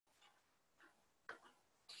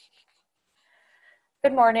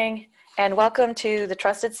Good morning, and welcome to the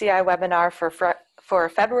Trusted CI webinar for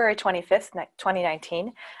February 25th,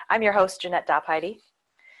 2019. I'm your host, Jeanette Dopheide.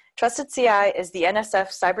 Trusted CI is the NSF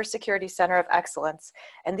Cybersecurity Center of Excellence,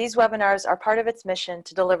 and these webinars are part of its mission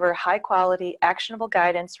to deliver high-quality, actionable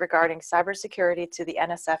guidance regarding cybersecurity to the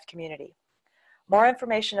NSF community. More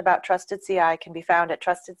information about Trusted CI can be found at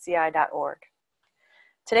trustedci.org.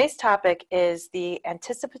 Today's topic is the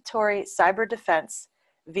anticipatory cyber defense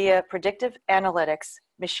via predictive analytics,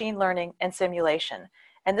 machine learning, and simulation.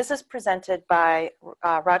 And this is presented by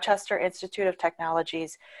Rochester Institute of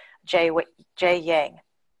Technology's Jay Yang.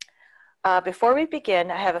 Before we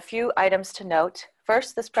begin, I have a few items to note.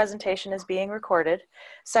 First, this presentation is being recorded.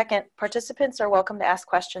 Second, participants are welcome to ask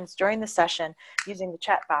questions during the session using the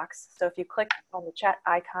chat box. So if you click on the chat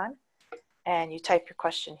icon and you type your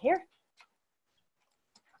question here,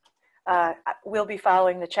 we'll be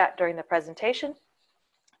following the chat during the presentation.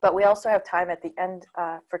 But we also have time at the end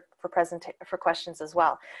for questions as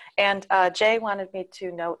well. And Jay wanted me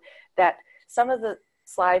to note that some of the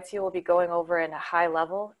slides he will be going over in a high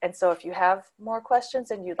level. And so if you have more questions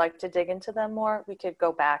and you'd like to dig into them more, we could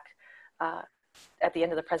go back at the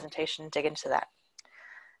end of the presentation and dig into that.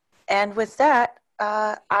 And with that,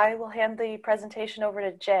 I will hand the presentation over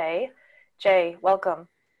to Jay. Jay, welcome.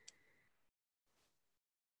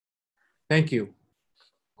 Thank you.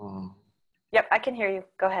 Yep, I can hear you.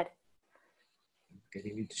 Go ahead.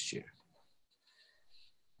 Getting me to share.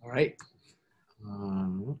 All right.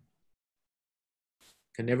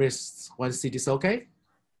 Can everyone see this okay?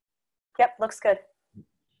 Yep, looks good.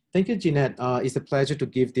 Thank you, Jeanette. It's a pleasure to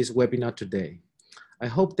give this webinar today. I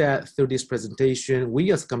hope that through this presentation,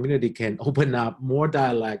 we as a community can open up more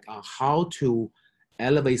dialogue on how to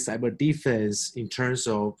elevate cyber defense in terms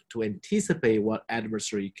of to anticipate what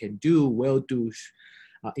adversary can do, will do,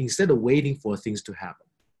 instead of waiting for things to happen,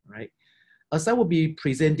 right? As I will be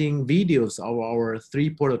presenting videos of our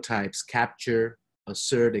three prototypes, Capture,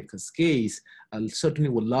 Assert, and Cascades, I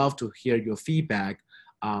certainly would love to hear your feedback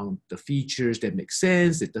on the features that make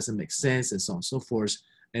sense, it doesn't make sense, and so on and so forth,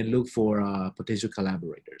 and look for potential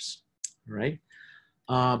collaborators, right?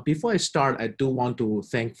 Before I start, I do want to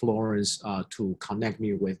thank Florence to connect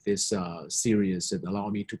me with this series and allow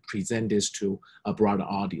me to present this to a broader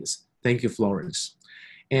audience. Thank you, Florence.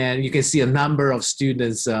 And you can see a number of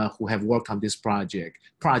students who have worked on this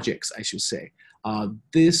projects, I should say.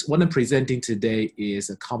 This what I'm presenting today is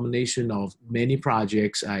a combination of many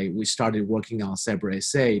projects. We started working on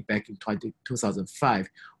Cyberattacks back in 2005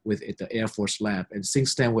 with the Air Force Lab. And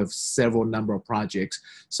since then, we have several number of projects.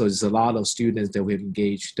 So there's a lot of students that we've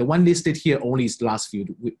engaged. The one listed here only is the last few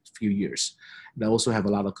years. And I also have a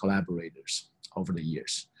lot of collaborators over the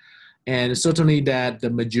years. And certainly that the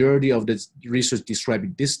majority of the research described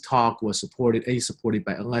in this talk was supported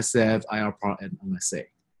by NSF, IRPAR, and NSA.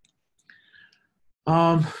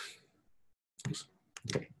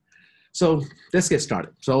 Okay, so let's get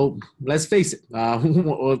started. So let's face it,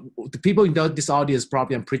 the people in this audience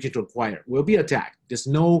probably I'm preaching to the choir will be attacked. There's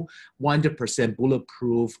no 100%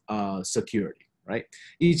 bulletproof security, right?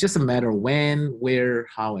 It's just a matter of when, where,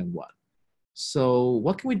 how, and what. So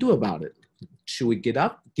what can we do about it? Should we give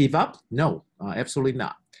up? No, absolutely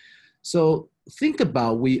not. So think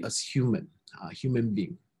about we as human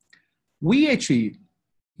being. We actually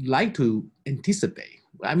like to anticipate.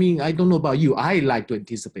 I mean, I don't know about you. I like to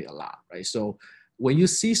anticipate a lot, right? So when you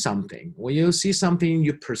see something,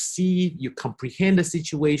 you perceive, you comprehend the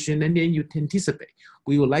situation, and then you anticipate.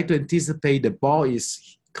 We would like to anticipate the ball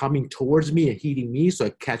is coming towards me and hitting me, so I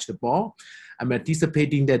catch the ball. I'm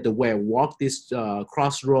anticipating that the way I walk this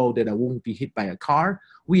crossroad that I won't be hit by a car.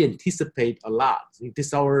 We anticipate a lot. This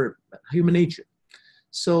is our human nature.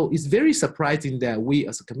 So it's very surprising that we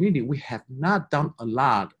as a community, we have not done a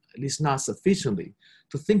lot, at least not sufficiently,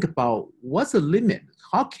 to think about what's the limit?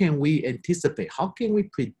 How can we anticipate? How can we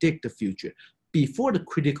predict the future before the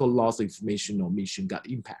critical loss of information or mission got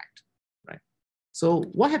impacted, right? So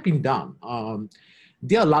what has been done?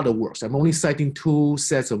 There are a lot of works. I'm only citing two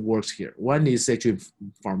sets of works here. One is actually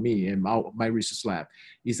for me and my research lab.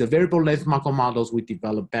 It's a variable length Markov models we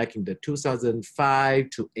developed back in the 2005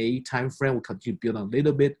 to 8 timeframe. We continue to build on a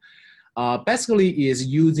little bit. Basically is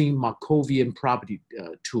using Markovian property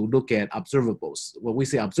to look at observables. When we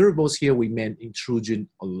say observables here, we meant intrusion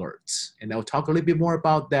alerts. And I'll talk a little bit more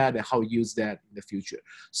about that and how we use that in the future.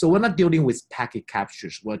 So we're not dealing with packet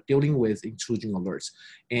captures, we're dealing with intrusion alerts.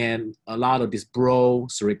 And a lot of this Bro,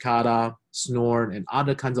 Suricata, Snort, and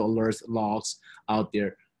other kinds of alerts logs out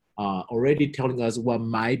there already telling us what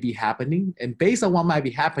might be happening. And based on what might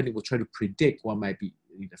be happening, we'll try to predict what might be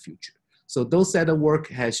in the future. So those set of work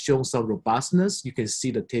has shown some robustness. You can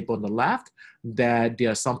see the table on the left that there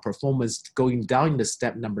are some performance going down in the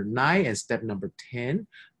step number 9 and step number 10,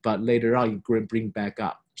 but later on you bring back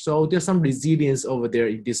up. So there's some resilience over there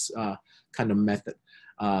in this kind of method.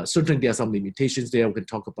 Certainly there are some limitations there. We can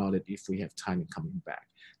talk about it if we have time in coming back.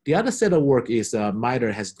 The other set of work is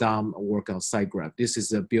MITRE has done work on SiteGraph. This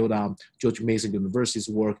is built on George Mason University's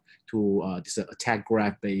work to this attack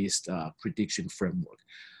graph-based prediction framework.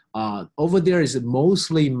 Over there is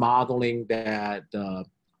mostly modeling that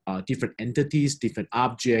different entities, different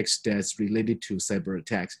objects that's related to cyber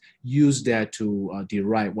attacks, use that to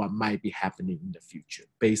derive what might be happening in the future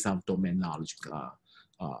based on domain knowledge,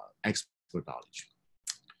 expert knowledge.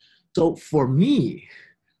 So for me,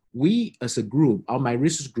 we as a group, my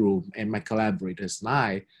research group and my collaborators and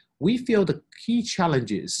I, we feel the key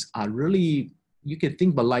challenges are really, you can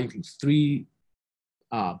think about like 3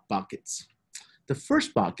 buckets. The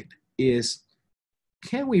first bucket is,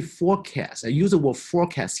 can we forecast? I use the word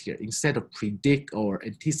forecast here instead of predict or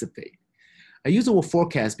anticipate. I use the word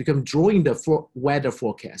forecast because I'm drawing the weather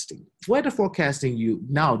forecasting. Weather forecasting, you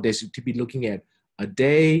nowadays to be looking at a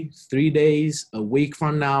day, 3 days, a week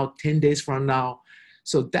from now, 10 days from now.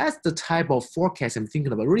 So that's the type of forecast I'm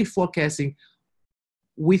thinking about, really forecasting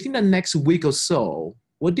within the next week or so,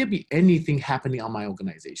 will there be anything happening on my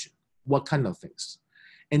organization? What kind of things?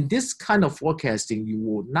 And this kind of forecasting, you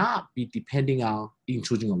will not be depending on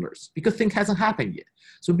intrusion alerts because things hasn't happened yet.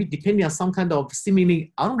 So be depending on some kind of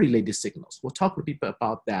seemingly unrelated signals. We'll talk to people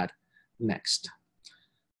about that next.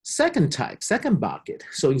 Second type, second bucket.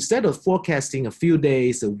 So instead of forecasting a few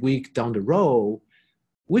days, a week down the road,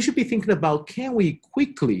 we should be thinking about, can we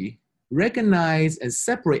quickly recognize and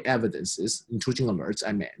separate evidences, intrusion alerts,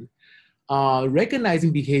 I mean,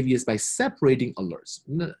 recognizing behaviors by separating alerts.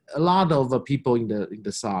 A lot of people in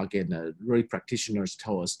the SOC and really practitioners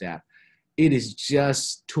tell us that it is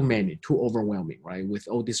just too many, too overwhelming, right? With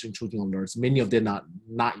all these intrusion alerts, many of them are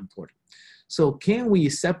not important. So can we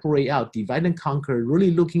separate out, divide and conquer,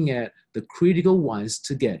 really looking at the critical ones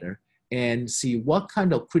together and see what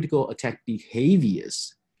kind of critical attack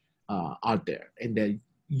behaviors are there, and then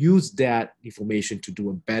use that information to do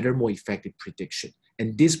a better, more effective prediction.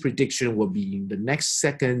 And this prediction will be in the next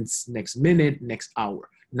seconds, next minute, next hour,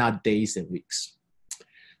 not days and weeks.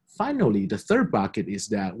 Finally, the third bucket is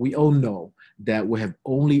that we all know that we have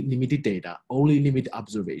only limited data, only limited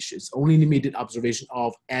observations, only limited observation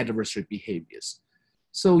of adversary behaviors.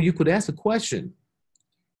 So you could ask the question,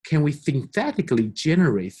 can we synthetically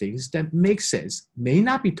generate things that make sense, may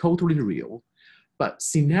not be totally real, but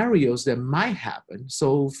scenarios that might happen,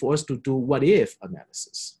 so for us to do what if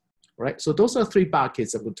analysis, right? So those are 3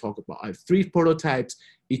 buckets I'm going to talk about. I have 3 prototypes,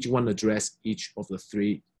 each one address each of the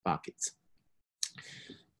 3 buckets.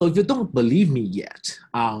 So if you don't believe me yet,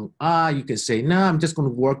 you can say, no, I'm just going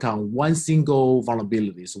to work on one single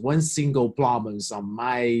vulnerabilities, one single problems on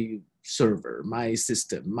my server, my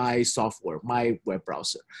system, my software, my web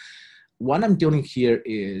browser. What I'm doing here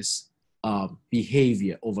is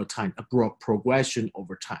behavior over time, a progression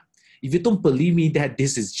over time. If you don't believe me that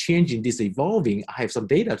this is changing, this is evolving, I have some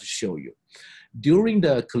data to show you. During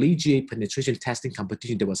the collegiate penetration testing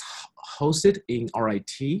competition that was hosted in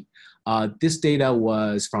RIT, this data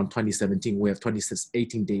was from 2017. We have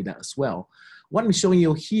 2018 data as well. What I'm showing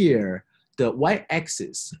you here, the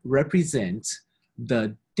y-axis represents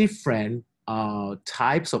the different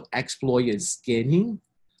types of exploit and scanning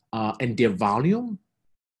and their volume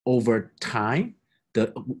over time.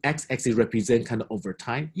 The x-axis represents kind of over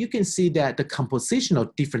time. You can see that the composition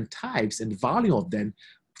of different types and volume of them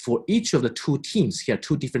for each of the 2 teams, here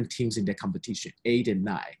 2 different teams in the competition, 8 and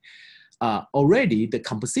 9. Already the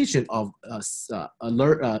composition of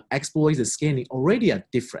exploits and scanning already are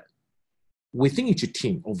different within each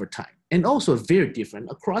team over time, and also very different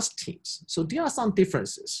across teams. So there are some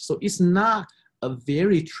differences. So it's not a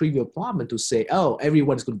very trivial problem to say, oh,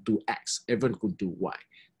 everyone's going to do X, everyone's going to do Y.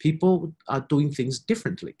 People are doing things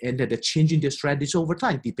differently, and that they're changing their strategy over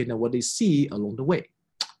time, depending on what they see along the way,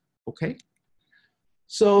 okay?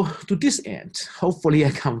 So to this end, hopefully I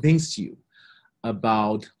convinced you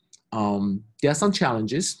about, there are some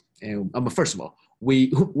challenges, and first of all,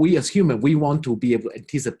 we as humans, we want to be able to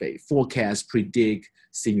anticipate, forecast, predict,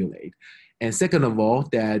 simulate. And second of all,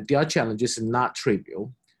 that there are challenges not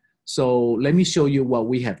trivial. So let me show you what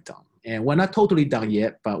we have done. And we're not totally done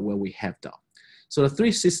yet, but what we have done. So the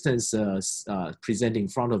 3 systems present in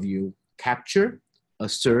front of you: capture,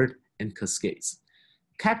 assert, and cascades.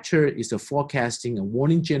 Capture is a forecasting and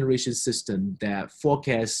warning generation system that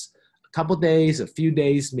forecasts a couple days, a few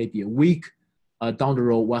days, maybe a week down the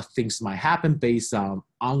road what things might happen based on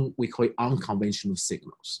we call it unconventional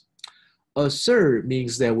signals. Assert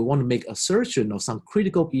means that we want to make assertion of some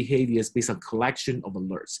critical behaviors based on collection of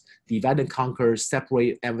alerts. Divide and conquer,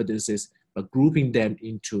 separate evidences, but grouping them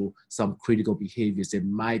into some critical behaviors that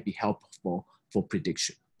might be helpful for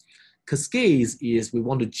prediction. Cascades is we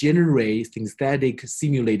want to generate synthetic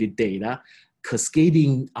simulated data,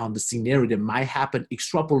 cascading on the scenario that might happen,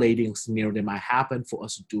 extrapolating scenario that might happen for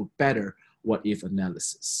us to do better what-if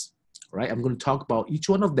analysis. All right, I'm going to talk about each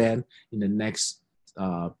one of them in the next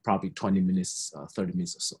probably 20 minutes, 30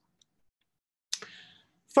 minutes or so.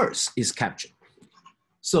 First is capture.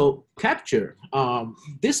 So capture,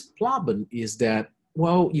 this problem is that,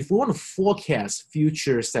 well, if we want to forecast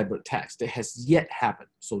future cyber attacks that has yet happened,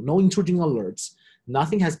 so no intrusion alerts,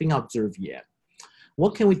 nothing has been observed yet,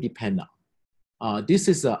 what can we depend on? This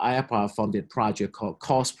is an IAPA-funded project called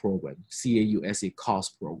CAUSE program, C-A-U-S-E, CAUSE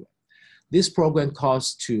program. This program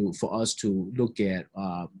calls for us to look at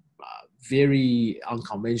very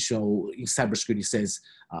unconventional, in cybersecurity sense,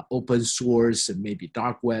 open source and maybe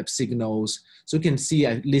dark web signals. So you can see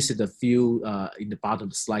I listed a few in the bottom of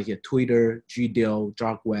the slide here: Twitter, GDL,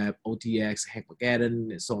 dark web, OTX,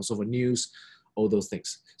 Hackathon, and so on and so forth, news, all those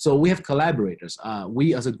things. So we have collaborators.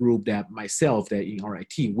 We as a group that myself, that in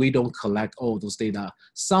RIT, we don't collect all those data.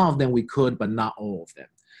 Some of them we could, but not all of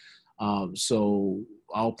them. So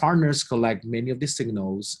our partners collect many of these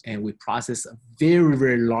signals, and we process a very,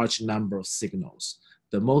 very large number of signals.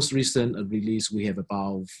 The most recent release, we have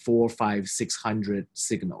about 400, 500, 600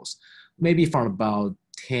 signals, maybe from about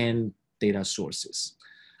 10 data sources.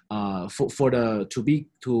 As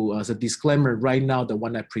a disclaimer, right now, the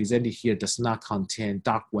one I presented here does not contain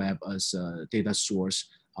dark web as a data source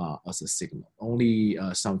as a signal. Only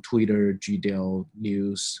some Twitter, GDL,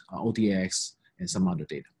 news, OTX, and some other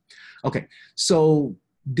data. Okay, so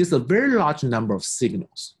there's a very large number of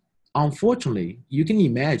signals. Unfortunately, you can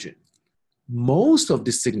imagine most of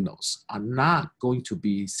the signals are not going to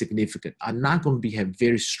be significant, are not going to have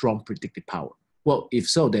very strong predictive power. Well, if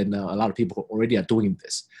so, then a lot of people already are doing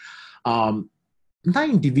this. Not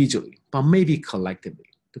individually, but maybe collectively.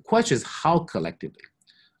 The question is how collectively.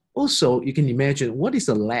 Also, you can imagine what is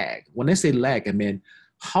a lag. When I say lag, I mean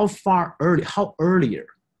how earlier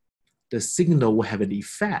the signal will have an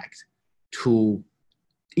effect to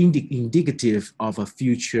indicative of a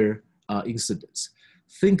future incidents.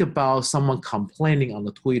 Think about someone complaining on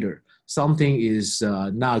the Twitter, something is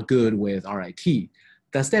not good with RIT.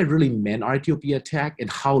 Does that really mean RIT will be attacked? And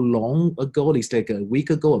how long ago? It's like a week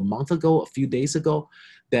ago, a month ago, a few days ago,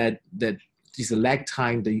 that is a lag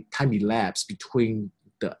time, the time elapsed between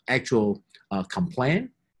the actual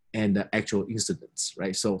complaint and the actual incidents,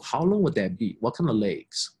 right? So how long would that be? What kind of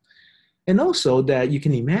lags? And also that you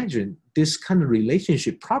can imagine this kind of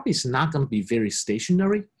relationship probably is not going to be very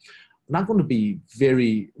stationary, not going to be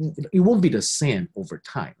it won't be the same over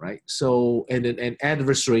time, right? So, and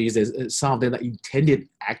adversaries, some of them are intended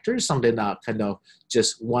actors, some of them are kind of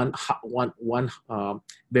just one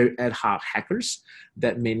very ad hoc hackers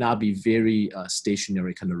that may not be very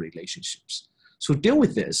stationary kind of relationships. So deal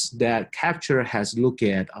with this, that Capture has looked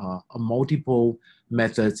at multiple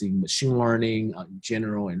methods in machine learning in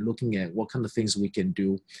general and looking at what kind of things we can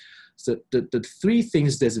do. So the three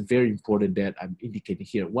things that's very important that I'm indicating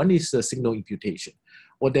here. One is signal imputation.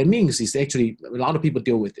 What that means is actually, a lot of people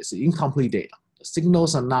deal with this, incomplete data. The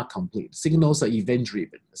signals are not complete. Signals are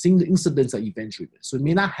event-driven. Incidents are event-driven. So you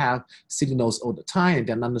may not have signals all the time, and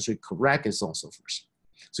they're not necessarily correct, and so on and so forth.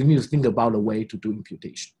 So you need to think about a way to do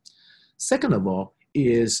imputation. Second of all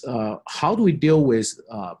is how do we deal with,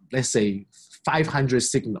 let's say, 500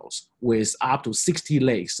 signals with up to 60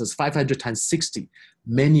 legs, that's 500 times 60,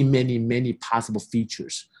 many possible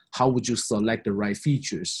features. How would you select the right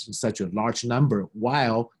features in such a large number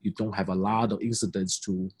while you don't have a lot of incidents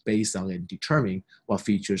to base on and determine what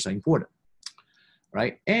features are important,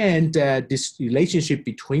 right? And this relationship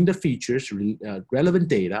between the features, relevant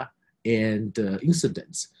data, and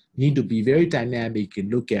incidents need to be very dynamic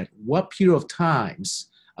and look at what period of times,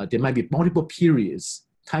 there might be multiple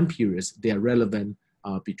time periods, they are relevant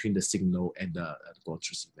between the signal and the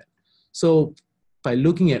broadcast event. So by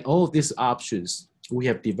looking at all of these options, we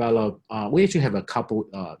have developed, we actually have a couple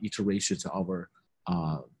iterations of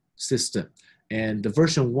our system. And the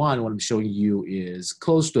version 1, what I'm showing you is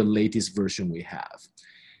close to the latest version we have.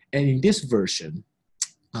 And in this version,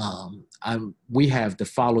 we have the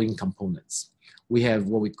following components. We have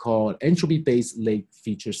what we call entropy-based lake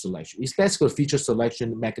feature selection. It's basically a feature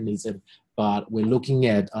selection mechanism, but we're looking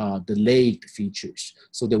at the lake features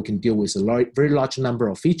so that we can deal with a very large number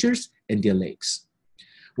of features and their lakes.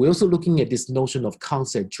 We're also looking at this notion of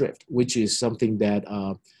concept drift, which is something that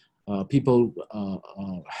people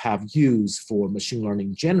have used for machine learning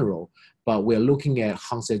in general, but we're looking at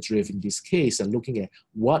concept drift in this case and looking at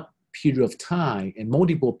what period of time and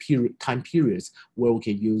multiple time periods where we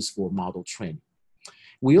can use for model training.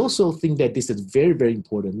 We also think that this is very, very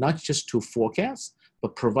important, not just to forecast,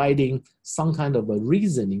 but providing some kind of a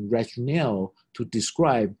reasoning rationale to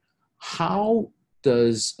describe how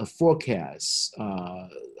does a forecast,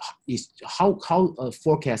 how a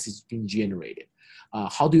forecast is being generated.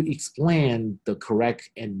 How do you explain the correct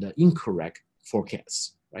and the incorrect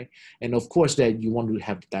forecasts, right? And of course that you want to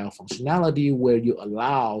have the dial functionality where you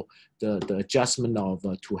allow the adjustment of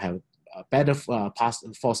to have better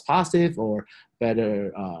false positive or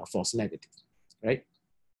better false negative, right?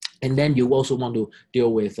 And then you also want to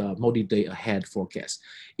deal with multi-day ahead forecast.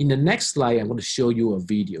 In the next slide, I'm going to show you a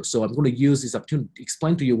video. So I'm going to use this opportunity to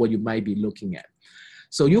explain to you what you might be looking at.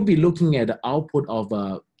 So you'll be looking at the output of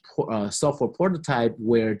a software prototype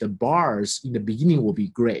where the bars in the beginning will be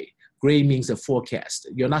gray. Gray means a forecast.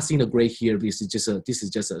 You're not seeing the gray here because this is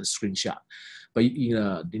just a screenshot. But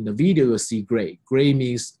in the video, you'll see gray. Gray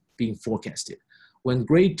means being forecasted. When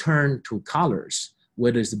gray turn to colors,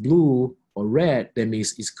 whether it's blue or red, that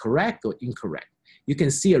means it's correct or incorrect. You can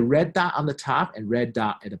see a red dot on the top and red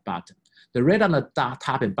dot at the bottom. The red on the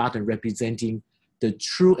top and bottom representing the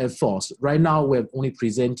true and false. Right now, we're only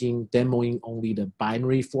demoing only the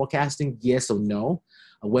binary forecasting, yes or no,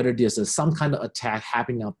 whether there's some kind of attack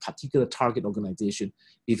happening on a particular target organization.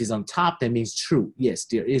 If it's on top, that means true. Yes,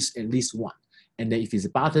 there is at least one. And then if it's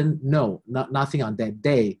bottom, no, nothing on that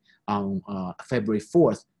day on February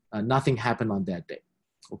 4th, nothing happened on that day,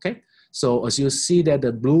 okay? So as you see that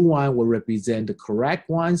the blue one will represent the correct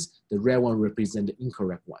ones, the red one represent the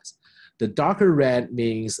incorrect ones. The darker red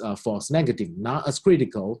means false negative, not as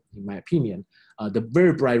critical, in my opinion. The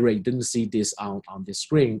very bright red, you didn't see this on the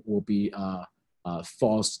screen, will be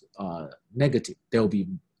false negative. There will be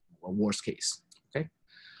a worst case, okay?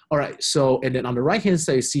 All right, so, and then on the right-hand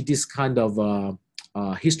side, you see this kind of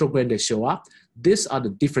histogram that show up. These are the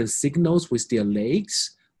different signals with their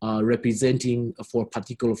legs representing for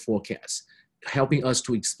particular forecast, helping us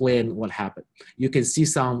to explain what happened. You can see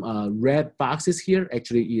some red boxes here.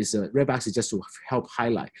 Actually, red boxes just to help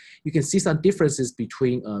highlight. You can see some differences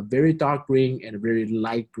between a very dark green and a very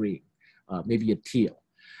light green, maybe a teal.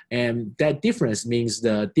 And that difference means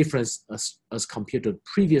the difference as compared to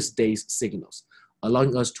previous day's signals,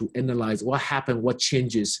 allowing us to analyze what happened, what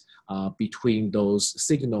changes between those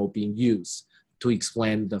signals being used to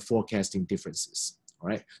explain the forecasting differences. All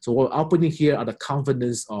right, so what we're outputting here are the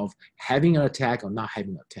confidence of having an attack or not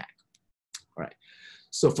having an attack. All right,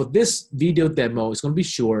 so for this video demo, it's going to be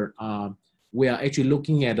short. We are actually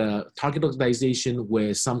looking at a target organization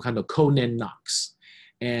with some kind of codename knocks.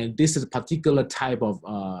 And this is a particular type of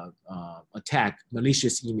attack,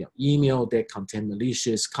 malicious email that contain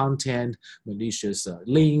malicious content, malicious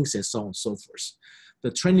links, and so on and so forth. The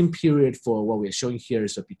training period for what we're showing here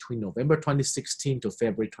is between November 2016 to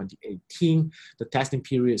February 2018. The testing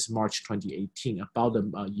period is March 2018, about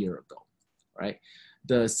a year ago, right?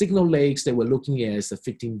 The signal legs that we're looking at is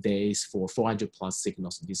 15 days for 400 plus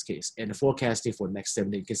signals in this case. And the forecasting for the next 7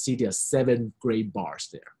 days, you can see there are 7 gray bars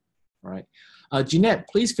there, all right? Jeanette,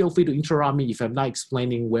 please feel free to interrupt me if I'm not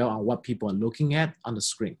explaining well on what people are looking at on the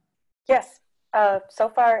screen. Yes, so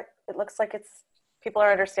far it looks like people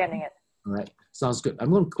are understanding it. All right, sounds good.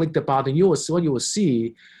 I'm going to click the button. What you will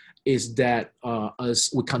see is that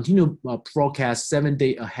as we continue forecast 7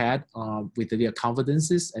 days ahead with their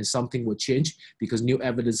confidences, and something will change because new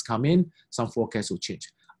evidence come in, some forecasts will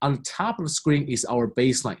change. On top of the screen is our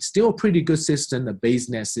baseline, still a pretty good system, a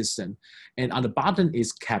BaseNet system. And on the bottom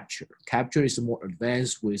is capture. Capture is more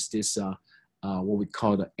advanced with this what we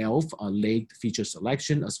call the ELF, late feature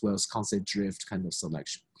selection, as well as concept drift kind of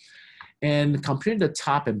selection. And comparing the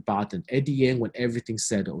top and bottom, at the end, when everything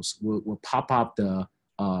settles, we'll pop up the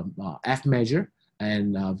F measure.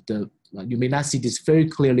 And you may not see this very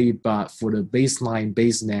clearly, but for the baseline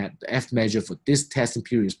BaseNet, the F measure for this testing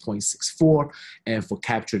period is 0.64, and for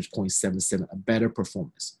capture is 0.77, a better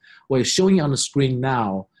performance. What you're showing on the screen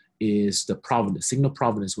now is the provenance, signal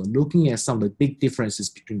provenance. We're looking at some of the big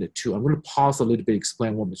differences between the two. I'm going to pause a little bit,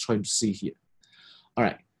 explain what we're trying to see here. All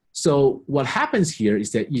right. So what happens here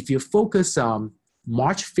is that if you focus on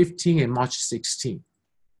March 15 and March 16,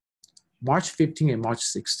 March 15 and March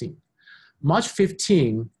 16, March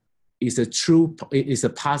 15 is a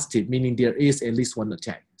positive, meaning there is at least one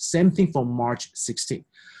attack. Same thing for March 16.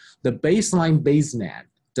 The baseline BaseNet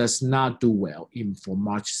does not do well for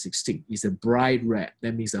March 16. It's a bright red.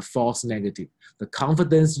 That means a false negative. The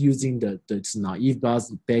confidence using the naive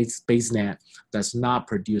BaseNet does not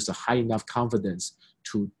produce a high enough confidence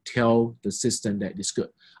to tell the system that it's good.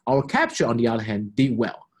 Our capture, on the other hand, did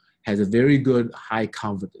well, has a very good high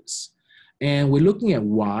confidence. And we're looking at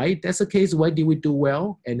why that's the case. Why did we do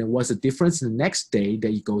well? And then what's the difference the next day that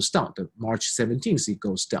it goes down? The March 17th, it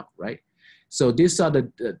goes down, right? So these are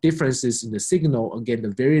the differences in the signal. Again, the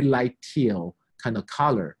very light teal kind of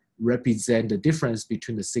color represent the difference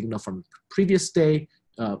between the signal from the previous day,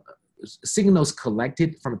 signals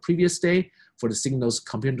collected from the previous day for the signals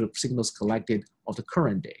compared to the signals collected of the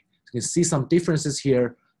current day. You can see some differences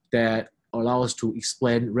here that allow us to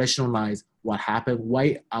explain, rationalize what happened.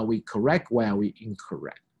 Why are we correct? Why are we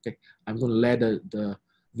incorrect? Okay, I'm going to let the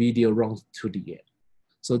video run to the end.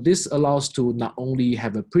 So this allows to not only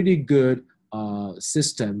have a pretty good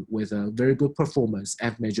system with a very good performance,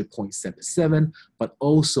 F measure 0.77, but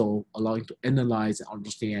also allowing to analyze and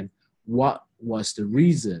understand what was the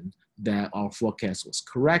reason that our forecast was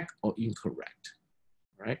correct or incorrect,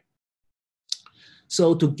 right?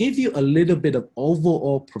 So to give you a little bit of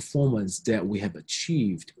overall performance that we have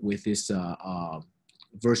achieved with this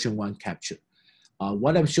version 1 capture,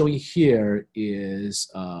 what I'm showing here is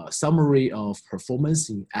a summary of performance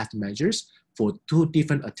in F measures for 2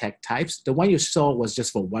 different attack types. The one you saw was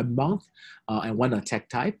just for 1 month and 1 attack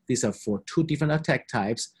type. These are for 2 different attack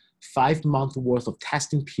types, 5 months worth of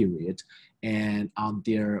testing period, and on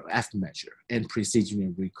their F measure and precision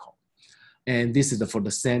and recall. And this is for the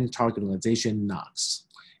same target organization, NOx.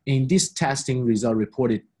 In this testing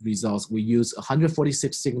reported results, we use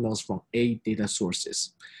 146 signals from 8 data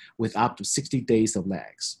sources with up to 60 days of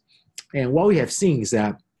lags. And what we have seen is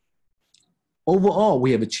that overall,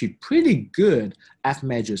 we have achieved pretty good F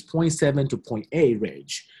measures, 0.7 to 0.8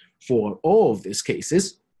 range for all of these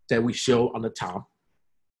cases that we show on the top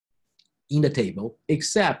in the table,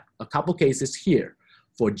 except a couple cases here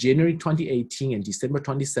for January 2018 and December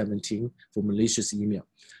 2017 for malicious email.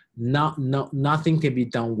 Nothing can be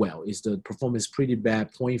done well. Is the performance pretty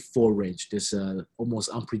bad, 0.4 range. This almost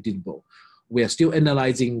unpredictable. We are still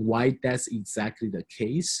analyzing why that's exactly the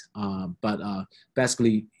case. But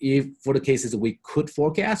basically, if for the cases that we could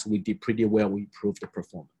forecast, we did pretty well. We improved the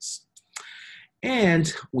performance.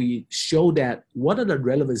 And we show that what are the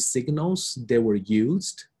relevant signals that were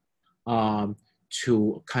used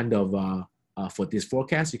to kind of for this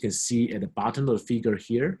forecast. You can see at the bottom of the figure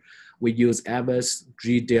here, we use Abbas,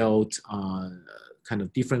 GDelt, kind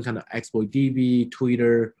of different kind of exploit DB,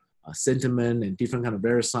 Twitter, sentiment, and different kind of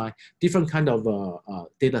VeriSign, different kind of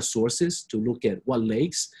data sources to look at what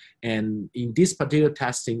leaks. And in this particular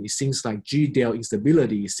testing, it seems like GDelt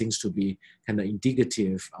instability seems to be kind of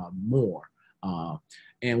indicative more.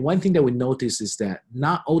 And one thing that we notice is that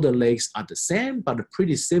not all the leaks are the same, but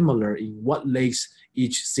pretty similar in what leaks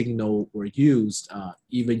each signal were used,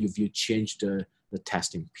 even if you change the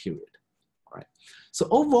testing period. All right. So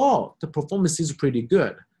overall, the performance is pretty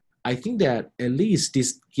good. I think that at least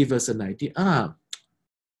this gives us an idea.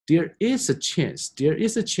 There is a chance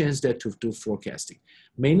that to do forecasting.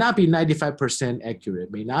 May not be 95%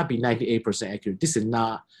 accurate, may not be 98% accurate. This is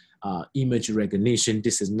not image recognition.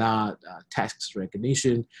 This is not text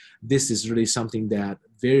recognition. This is really something that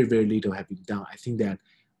very, very little have been done. I think that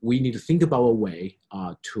we need to think about a way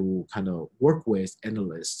to kind of work with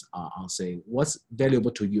analysts on saying what's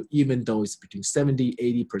valuable to you, even though it's between 70,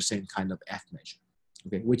 80% kind of F measure,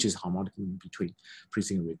 okay, which is harmonic between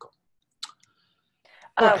precision and recall.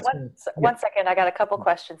 One second, I got a couple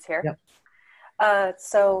questions here. Yeah.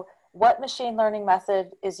 So what machine learning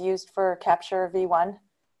method is used for capture V1?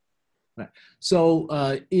 Right. So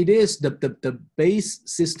it is the base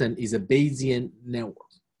system is a Bayesian network.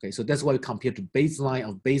 Okay, so that's why we compare to baseline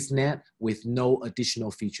of BaseNet with no additional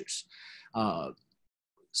features.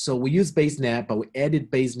 So we use BaseNet, but we added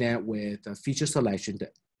BaseNet with feature selection, the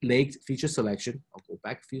lagged feature selection. I'll go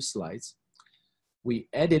back a few slides. We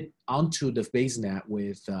added onto the BaseNet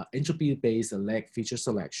with entropy-based lag feature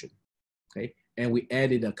selection. Okay, and we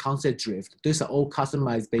added a concept drift. These are all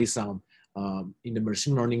customized based on in the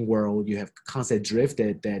machine learning world, you have concept drift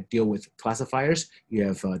that deal with classifiers. You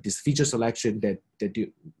have this feature selection that do,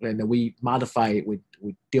 and we modify it, we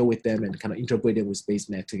deal with them and kind of integrate it with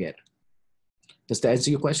BaseNet together. Does that answer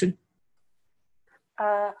your question?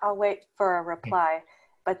 I'll wait for a reply.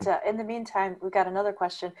 But in the meantime, we've got another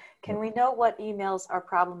question. Can we know what emails are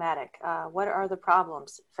problematic? What are the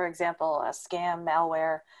problems? For example, a scam,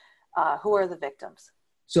 malware, who are the victims?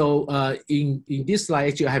 So in this slide,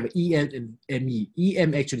 actually, I have EM and ME.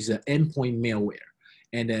 EM actually is an endpoint malware,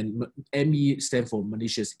 and then ME stands for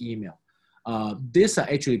malicious email. These are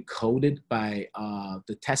actually coded by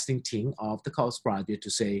the testing team of the COS project to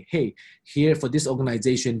say, hey, here for this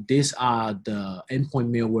organization, these are the endpoint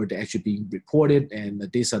malware that actually being reported, and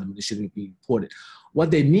these are the malicious being reported. What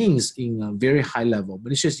that means in a very high level,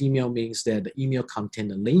 malicious email means that the email contain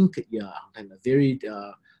a link, and a very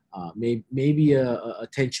maybe a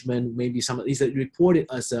attachment, maybe some of these are reported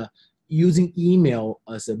as a using email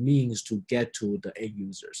as a means to get to the end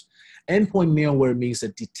users. Endpoint malware means a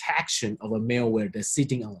detection of a malware that's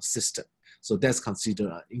sitting on a system. So that's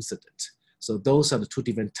considered an incident. So those are the two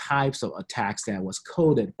different types of attacks that was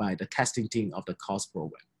coded by the testing team of the COS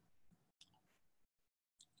program.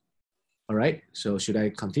 All right, so should I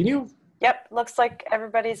continue? Yep, looks like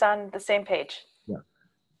everybody's on the same page. Yeah.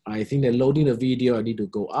 I think that loading the video, I need to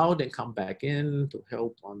go out and come back in to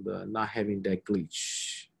help on the not having that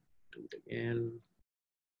glitch. Do it again.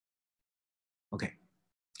 Okay.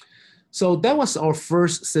 So that was our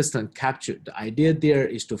first system captured. The idea there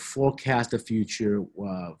is to forecast the future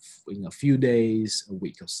in a few days, a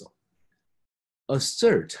week or so.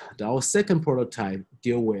 Assert, our second prototype,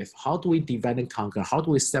 deal with how do we divide and conquer, how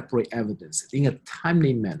do we separate evidence in a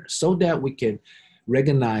timely manner so that we can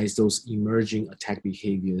recognize those emerging attack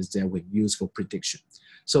behaviors that we use for prediction.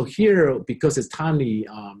 So here, because it's timely,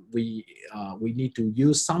 we need to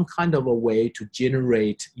use some kind of a way to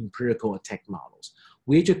generate empirical attack models.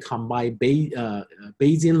 We actually combine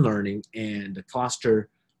Bayesian learning and the clustering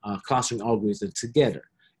algorithm together,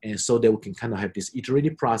 and so that we can kind of have this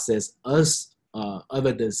iterative process as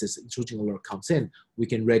evidences, intrusion alert comes in, we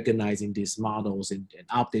can recognize in these models and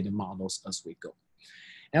update the models as we go.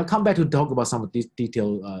 And I'll come back to talk about some of these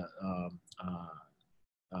detailed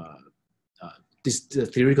the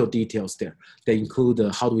theoretical details there. They include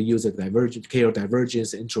how do we use a divergence, chaos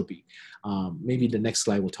divergence, entropy. Maybe the next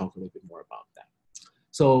slide will talk a little bit more about that.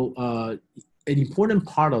 So an important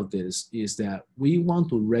part of this is that we want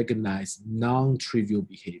to recognize non-trivial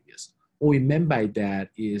behaviors. What we meant by that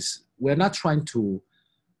is we're not trying to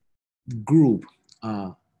group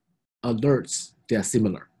alerts that are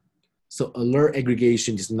similar. So alert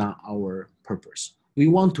aggregation is not our purpose. We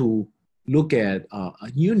want to look at a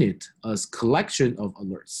unit as collection of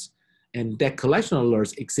alerts, and that collection of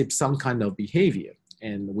alerts exhibits some kind of behavior,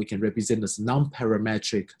 and we can represent as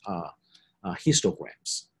non-parametric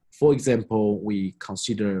histograms. For example, we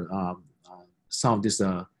consider some of these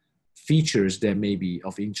features that may be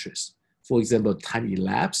of interest. For example, time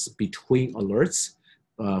elapsed between alerts.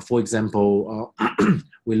 For example,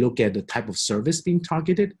 we look at the type of service being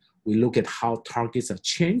targeted. We look at how targets are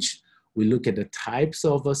changed. We look at the types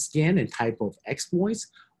of scan and type of exploits.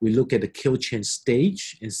 We look at the kill chain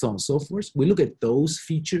stage and so on and so forth. We look at those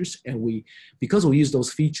features, and because we use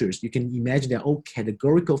those features, you can imagine they're all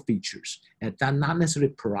categorical features and they're not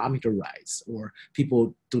necessarily parameterized, or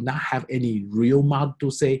people do not have any real model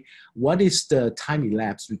to say, what is the time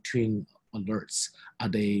elapsed between alerts?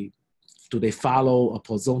 Do they follow a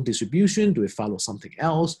Poisson distribution? Do they follow something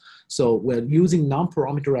else? So we're using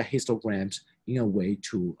non-parameterized histograms in a way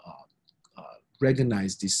to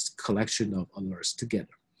recognize this collection of alerts together.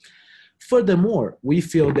 Furthermore, we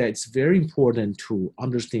feel that it's very important to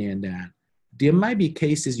understand that there might be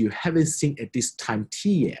cases you haven't seen at this time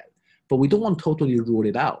t yet, but we don't want to totally rule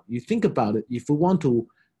it out. You think about it, if we want to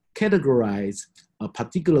categorize a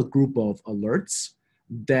particular group of alerts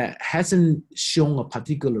that hasn't shown a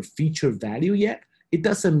particular feature value yet, it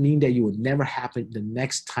doesn't mean that it will never happen the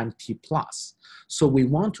next time t plus. So we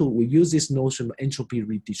use this notion of entropy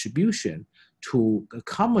redistribution to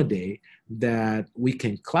accommodate that we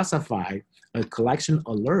can classify a collection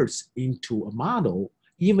of alerts into a model,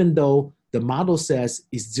 even though the model says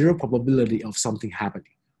it's zero probability of something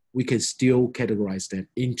happening. We can still categorize them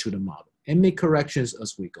into the model and make corrections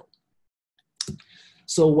as we go.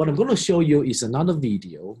 So what I'm going to show you is another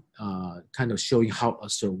video kind of showing how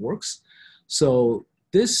assert works. So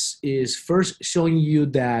this is first showing you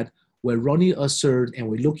that we're running assert and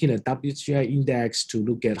we're looking at WGI index to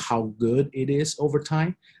look at how good it is over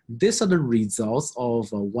time. These are the results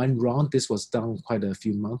of one run. This was done quite a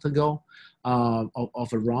few months ago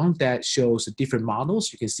of a run that shows different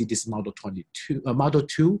models. You can see this model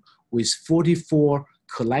 2 with 44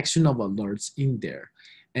 collection of alerts in there.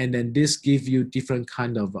 And then this gives you different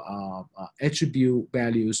kind of attribute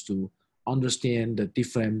values to understand the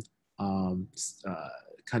different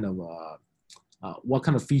what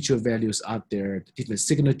kind of feature values out there, the different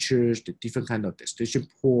signatures, the different kind of destination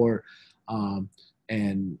port,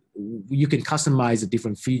 and you can customize the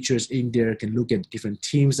different features in there, can look at different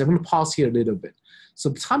teams. I'm gonna pause here a little bit. So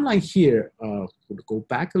the timeline here, we'll go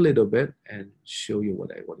back a little bit and show you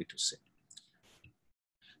what I wanted to say.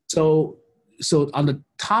 So so on the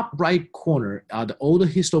top right corner are all the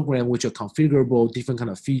histogram, which are configurable, different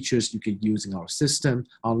kind of features you can use in our system.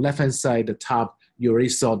 On the left-hand side, the top, you already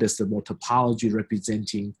saw this, the more topology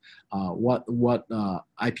representing what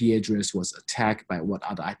IP address was attacked by what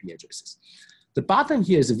other IP addresses. The bottom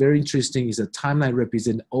here is very interesting, is a timeline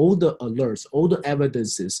represent all the alerts, all the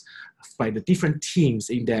evidences by the different teams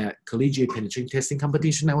in that collegiate penetration testing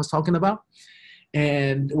competition I was talking about.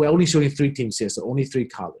 And we're only showing 3 teams here, so only 3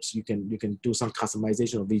 colors. You can do some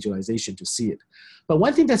customization or visualization to see it. But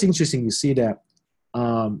one thing that's interesting, you see that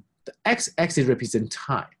the x-axis represents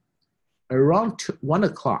time. Around 1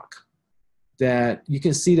 o'clock, that you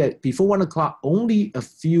can see that before 1 o'clock, only a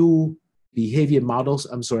few behavior models,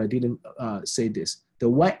 I'm sorry, I didn't say this. The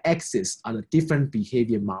y-axis are the different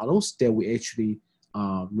behavior models that we actually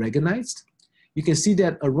recognized. You can see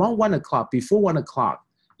that around 1 o'clock, before 1 o'clock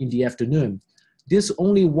in the afternoon, there's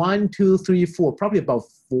only 1, 2, 3, 4, probably about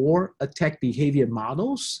 4 attack behavior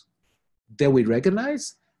models that we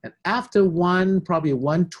recognize. And after probably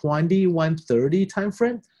 120, 130 time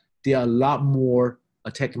frame, there are a lot more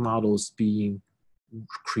attack models being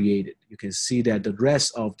created. You can see that the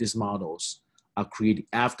rest of these models are created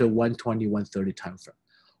after 120, 130 time frame.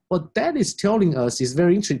 What that is telling us is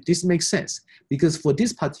very interesting. This makes sense because for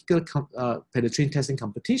this particular penetration testing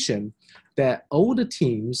competition, that all the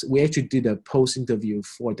teams, we actually did a post interview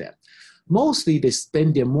for them. Mostly they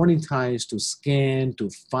spend their morning times to scan, to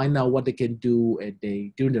find out what they can do, and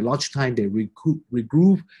during the lunchtime, they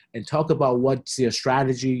regroup and talk about what their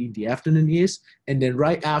strategy in the afternoon is. And then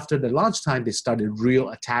right after the lunchtime, they started real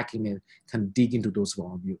attacking and kind of dig into those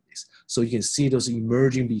vulnerabilities. So you can see those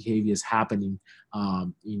emerging behaviors happening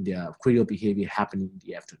in the critical behavior happening in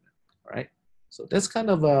the afternoon, right? So that's kind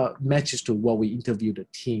of matches to what we interviewed the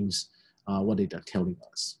teams, what they're telling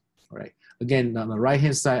us, right? Again, on the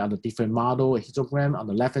right-hand side are the different model, a histogram. On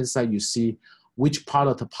the left-hand side, you see which part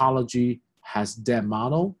of topology has that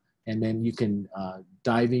model. And then you can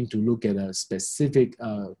dive in to look at a specific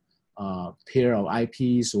pair of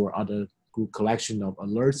IPs or other group collection of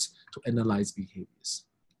alerts to analyze behaviors.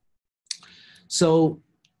 So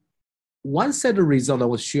one set of results I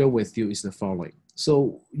will share with you is the following.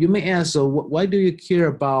 So you may ask, so why do you care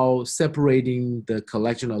about separating the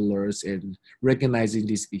collection alerts and recognizing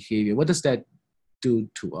this behavior? What does that do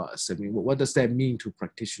to us? I mean, what does that mean to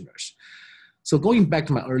practitioners? So going back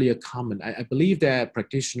to my earlier comment, I believe that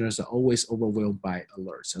practitioners are always overwhelmed by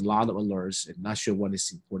alerts, a lot of alerts, and not sure what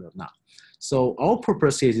is important or not. So our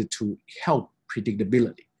purpose is to help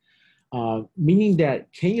predictability, meaning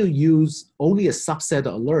that can you use only a subset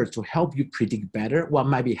of alerts to help you predict better what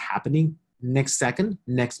might be happening next second,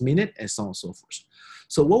 next minute, and so on and so forth.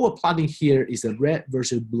 So what we're plotting here is a red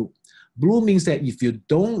versus blue. Blue means that if you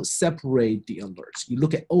don't separate the alerts, you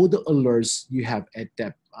look at all the alerts you have at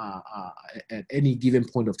that at any given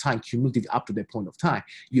point of time, cumulative up to that point of time,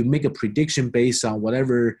 you make a prediction based on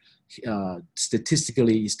whatever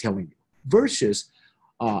statistically is telling you. Versus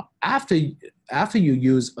after you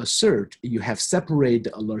use assert, you have separated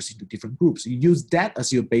the alerts into different groups. You use that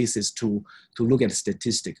as your basis to look at a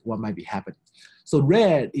statistic, what might be happening. So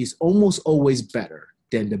red is almost always better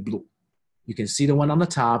than the blue. You can see the one on the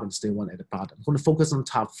top and the one at the bottom. I'm going to focus on the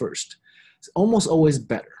top first. It's almost always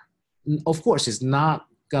better. Of course, it's not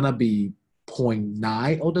going to be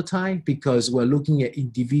 0.9 all the time because we're looking at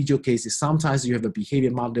individual cases. Sometimes you have a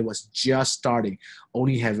behavior model that was just starting,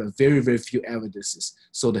 only have a very, very few evidences.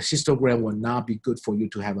 So the histogram will not be good for you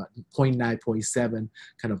to have a 0.9, 0.7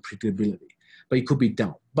 kind of predictability. But it could be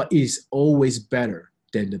down. But it's always better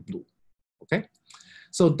than the blue, okay?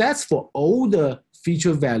 So that's for all the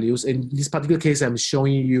feature values. In this particular case, I'm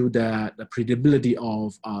showing you the predictability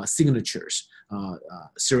of signatures,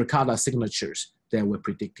 Suricata signatures that we're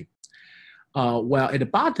predicting. Well, at the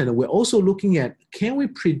bottom, we're also looking at, can we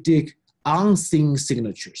predict unseen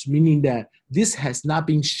signatures, meaning that this has not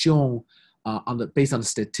been shown based on the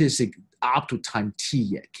statistic up to time t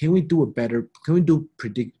yet. Can we do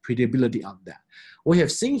predictability on that? What we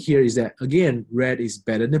have seen here is that, again, red is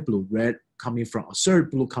better than blue. Red coming from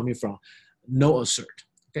assert, blue coming from no assert,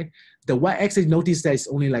 okay? The y-axis, notice that it's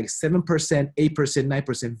only like 7%, 8%,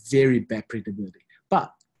 9%, very bad predictability.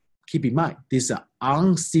 But keep in mind, these are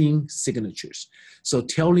unseen signatures. So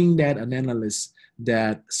telling that an analyst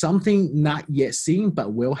that something not yet seen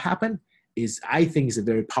but will happen is, I think, is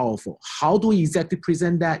very powerful. How do we exactly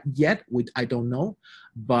present that yet? I don't know,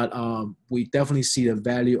 but we definitely see the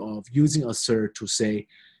value of using assert to say,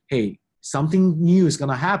 hey, something new is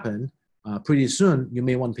gonna happen pretty soon, you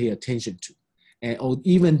may want to pay attention to. And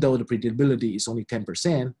even though the predictability is only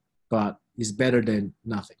 10%, but it's better than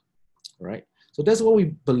nothing, all right? So that's what we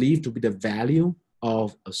believe to be the value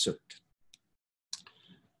of assert.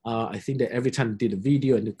 I think that every time I did a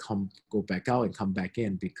video and go back out and come back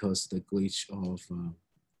in because the glitch of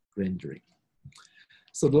rendering.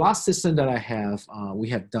 So the last system that we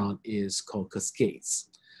have done is called Cascades.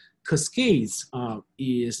 Cascades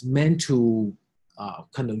is meant to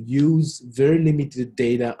kind of use very limited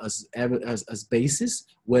data as basis,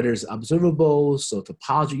 whether it's observables or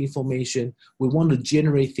topology information. We want to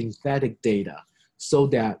generate synthetic data so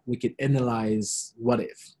that we can analyze what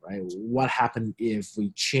if, right? What happened if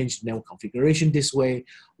we change network configuration this way?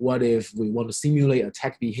 What if we want to simulate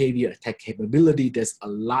attack behavior, attack capability that's a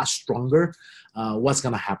lot stronger? What's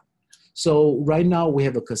gonna happen? So right now we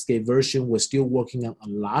have a Cascade version. We're still working on a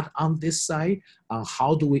lot on this side on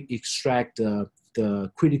how do we extract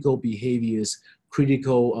the critical behaviors,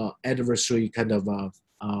 critical adversary kind of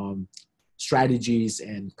strategies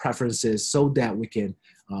and preferences so that we can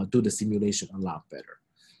do the simulation a lot better.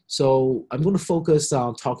 So I'm going to focus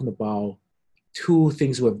on talking about two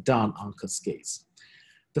things we've done on Cascades.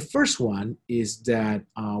 The first one is that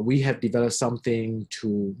we have developed something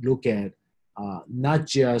to look at not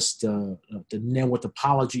just the network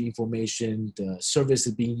topology information, the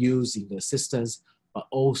services being used in the systems, but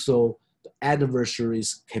also the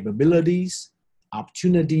adversary's capabilities,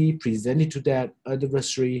 opportunity presented to that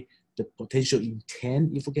adversary, the potential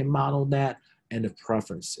intent, if we can model that, and the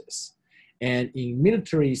preferences. And in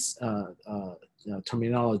military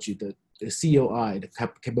terminology, the COI, the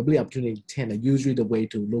capability, opportunity, intent, are usually the way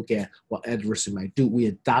to look at what adversary might do. We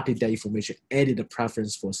adopted that information, added a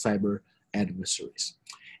preference for cyber adversaries.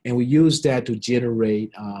 And we use that to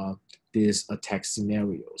generate these attack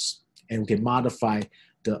scenarios. And we can modify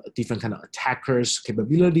the different kind of attackers'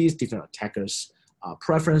 capabilities, different attackers'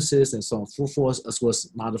 preferences, and so on and so forth, as well as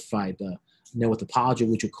modify the network topology,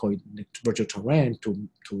 which we call virtual terrain,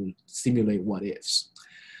 to simulate what ifs.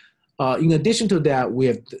 In addition to that, we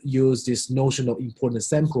have used this notion of importance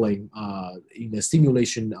sampling in the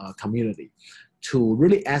simulation community to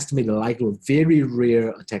really estimate the likelihood of very rare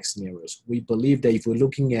attack scenarios. We believe that if we're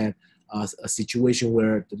looking at a situation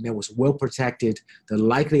where the network is well protected, the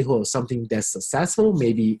likelihood of something that's successful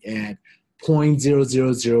may be at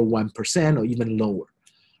 0.0001% or even lower,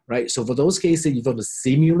 right? So for those cases, if you want to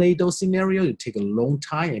simulate those scenarios, it take a long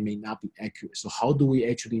time and may not be accurate. So how do we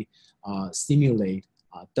actually simulate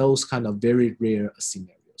those kind of very rare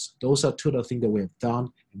scenarios? Those are two of the things that we have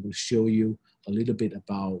done, and we'll show you a little bit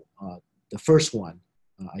about the first one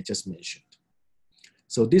I just mentioned.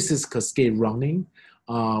 So this is Cascade running.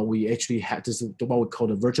 We actually have this is what we call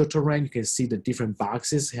the virtual terrain. You can see the different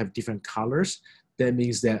boxes have different colors. That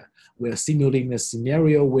means that we're simulating a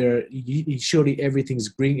scenario where initially everything's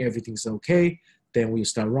green, everything's okay. Then when you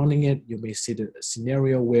start running it, you may see the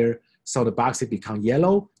scenario where some of the boxes become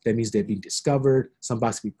yellow. That means they've been discovered. Some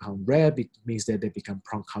boxes become red. It means that they become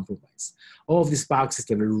prompt compromised. All of these boxes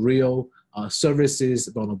that are real services,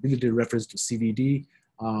 vulnerability reference to CVD,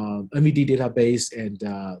 MVD database, and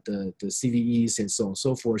the CVEs and so on and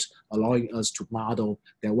so forth, allowing us to model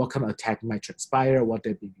that what kind of attack might transpire, what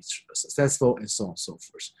they be successful, and so on and so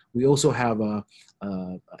forth. We also have a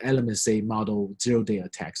element, say, model zero-day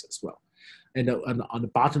attacks as well. And on the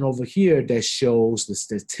bottom over here, that shows the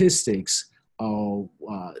statistics of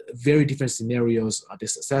very different scenarios. Are they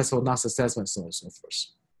successful, not successful, and so on and so forth.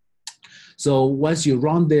 So once you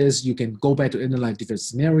run this, you can go back to analyze different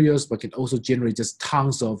scenarios, but can also generate just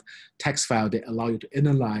tons of text files that allow you to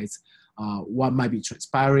analyze what might be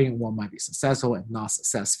transpiring, what might be successful and not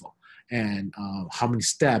successful, and how many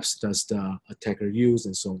steps does the attacker use,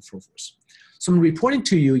 and so on and so forth. So I'm reporting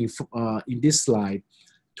to you in this slide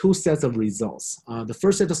two sets of results. The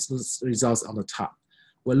first set of results on the top.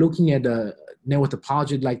 We're looking at the network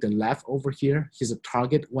topology like the left over here. Here's a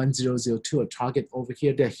target 1002, a target over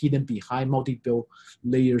here. They're hidden behind multiple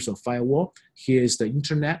layers of firewall. Here's the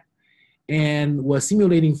internet. And we're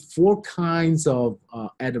simulating four kinds of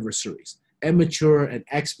adversaries. Amateur and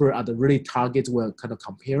expert are the really targets we're kind of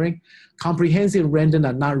comparing. Comprehensive and random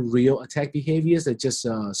are not real attack behaviors. They're just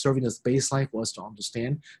serving as baseline for us to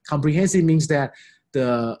understand. Comprehensive means that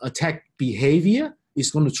the attack behavior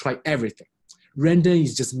is going to try everything. Random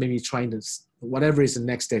is just maybe trying to, whatever is the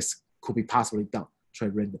next step could be possibly done, try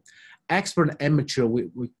random. Expert and amateur, we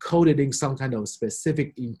coded in some kind of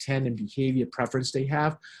specific intent and behavior preference they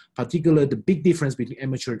have. Particularly, the big difference between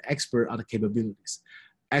amateur and expert are the capabilities.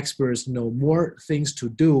 Experts know more things to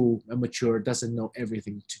do, amateur doesn't know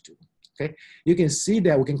everything to do. Okay, you can see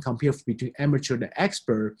that we can compare between amateur and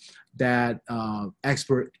expert, that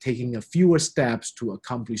expert taking a fewer steps to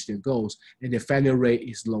accomplish their goals, and their failure rate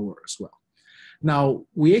is lower as well. Now,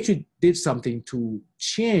 we actually did something to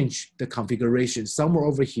change the configuration somewhere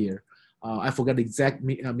over here. I forgot the exact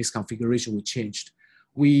misconfiguration we changed.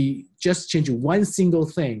 we just change one single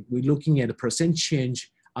thing. We're looking at the percent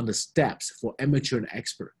change on the steps for amateur and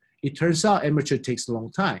expert. It turns out amateur takes a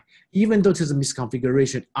long time, even though there's a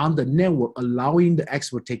misconfiguration on the network allowing the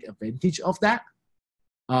expert to take advantage of that.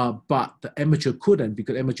 But the amateur couldn't,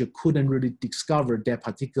 because amateur couldn't really discover that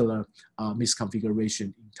particular misconfiguration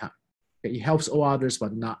in time. Okay, it helps all others,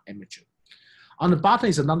 but not amateur. On the bottom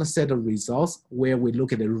is another set of results where we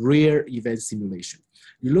look at the rare event simulation.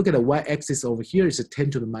 You look at the y-axis over here, it's a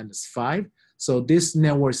 10 to the minus 5. So this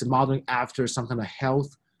network is modeling after some kind of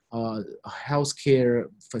healthcare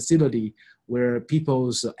facility where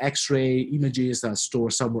people's X-ray images are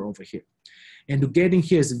stored somewhere over here. And to get in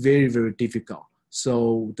here is very, very difficult.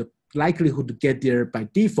 So the likelihood to get there by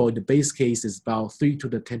default in the base case is about 3 to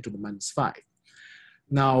the 10 to the minus 5.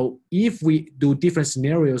 Now, if we do different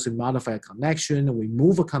scenarios, we modify a connection, we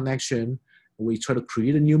move a connection, we try to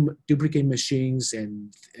create a new duplicate machines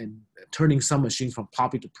and turning some machines from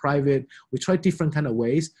public to private. We try different kind of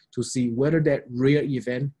ways to see whether that rare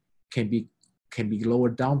event can be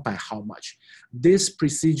lowered down by how much. This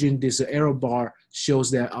precision, this error bar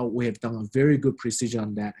shows that we have done a very good precision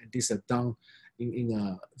on that. And this is done in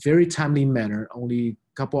a very timely manner, only a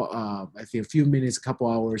couple, I think a few minutes, a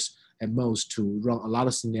couple hours at most to run a lot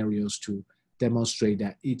of scenarios to demonstrate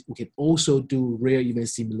that we can also do rare event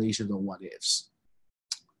simulations or what ifs.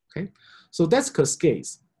 Okay, so that's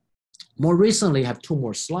cascades. More recently, I have 2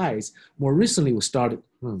 more slides. More recently, we started,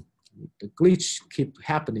 the glitch keep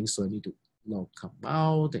happening, so I need to come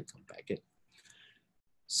out and come back in.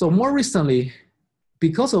 So more recently,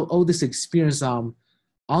 because of all this experience,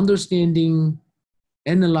 understanding,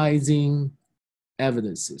 analyzing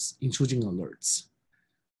evidences, intrusion alerts,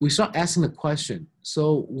 we start asking the question,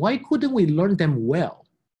 so why couldn't we learn them well?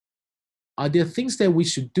 Are there things that we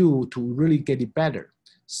should do to really get it better?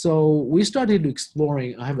 So we started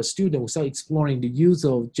exploring, I have a student who started exploring the use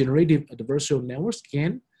of generative adversarial networks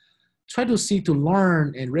again, try to see to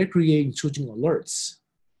learn and recreate intrusion alerts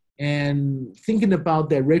and thinking about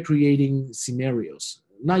that recreating scenarios,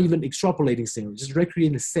 not even extrapolating scenarios, just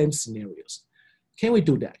recreating the same scenarios. Can we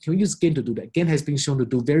do that? Can we use GAN to do that? GAN has been shown to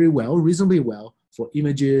do very well, reasonably well for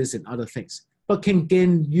images and other things, but can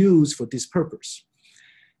GAN use for this purpose?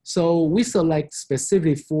 So we select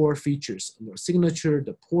specifically 4 features: alert signature,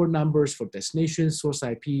 the port numbers for destination, source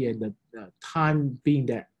IP, and the time being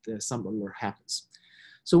that some alert happens.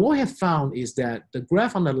 So what we have found is that the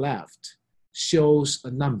graph on the left shows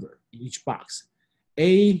a number in each box.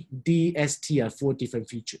 A, D, S, T are 4 different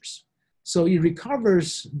features. So it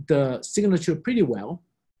recovers the signature pretty well,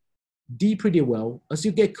 D pretty well. As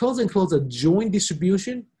you get closer and closer joint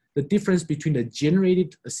distribution, the difference between the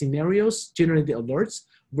generated scenarios, generated alerts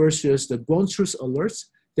versus the ground truth alerts,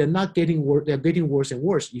 they're not getting worse, they're getting worse and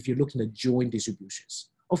worse if you look at the joint distributions.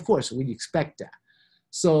 Of course, we expect that.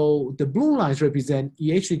 So the blue lines represent,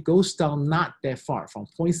 it actually goes down not that far, from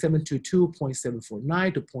 0.722,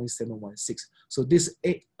 0.749 to 0.716. So this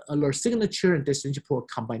alert signature and destination port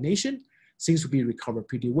combination seems to be recovered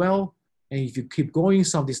pretty well. And if you keep going,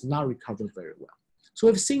 some is not recovered very well. So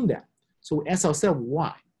we've seen that. So we ask ourselves,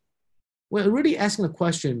 why? We're really asking the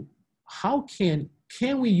question, how can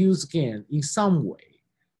we use GAN in some way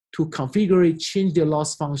to configure it, change the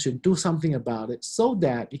loss function, do something about it so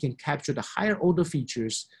that it can capture the higher order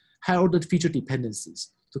features, higher order feature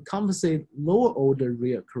dependencies to compensate lower order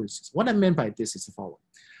reoccurrences. What I meant by this is the following.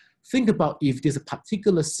 Think about if there's a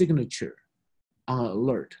particular signature on an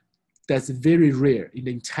alert that's very rare in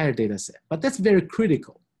the entire data set, but that's very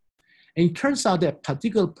critical. And it turns out that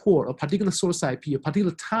particular port or particular source IP, a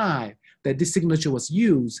particular time that this signature was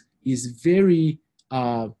used is very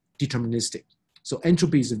deterministic. So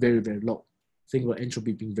entropy is very, very low. Think about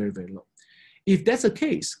entropy being very, very low. If that's the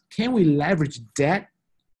case, can we leverage that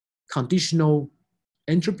conditional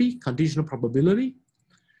entropy, conditional probability,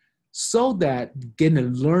 so that GAN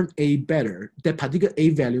can learn A better, that particular A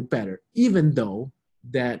value better, even though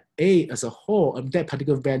that A as a whole, that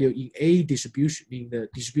particular value in A distribution, in the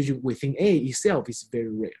distribution within A itself is very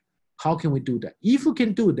rare. How can we do that? If we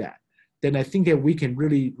can do that, then I think that we can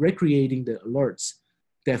really recreating the alerts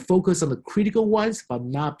that focus on the critical ones, but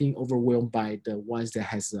not being overwhelmed by the ones that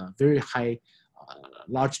has a very high,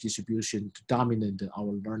 large distribution to dominate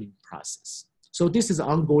our learning process. So this is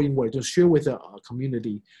ongoing work to share with the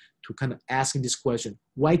community to kind of asking this question,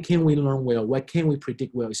 why can't we learn well? Why can't we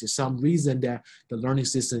predict well? Is there some reason that the learning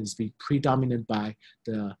system is being predominant by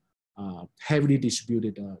the heavily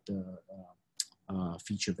distributed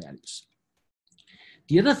feature values?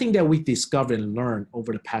 The other thing that we discovered and learned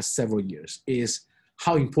over the past several years is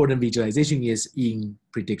how important visualization is in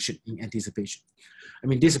prediction, in anticipation. I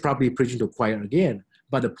mean, this is probably preaching to the choir again,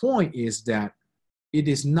 but the point is that it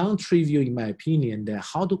is non-trivial, in my opinion, that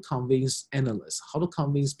how to convince analysts, how to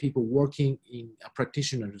convince people working in a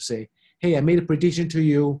practitioner to say, hey, I made a prediction to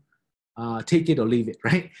you, take it or leave it,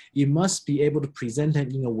 right? You must be able to present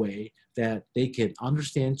it in a way that they can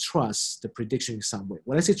understand, trust the prediction in some way.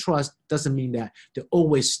 When I say trust, doesn't mean that they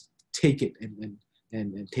always take it and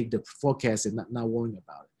take the forecast and not worrying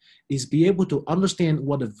about it. Is be able to understand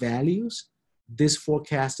what the values this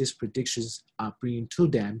forecast, these predictions are bringing to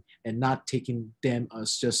them, and not taking them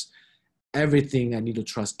as just everything. I need to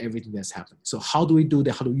trust everything that's happening. So how do we do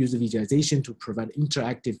that? How do we use the visualization to provide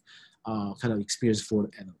interactive kind of experience for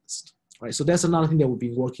the analyst? Right. So that's another thing that we've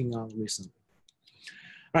been working on recently.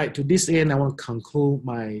 All right. To this end, I want to conclude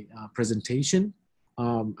my presentation.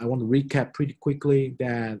 I want to recap pretty quickly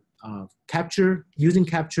that using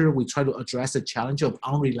capture, we try to address the challenge of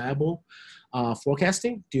unreliable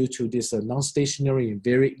forecasting due to this non-stationary and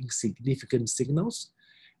very insignificant signals.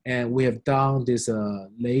 And we have done this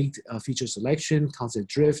late feature selection, concept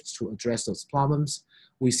drift to address those problems.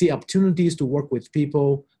 We see opportunities to work with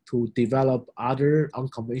people to develop other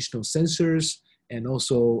unconventional sensors, and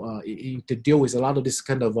also to deal with a lot of this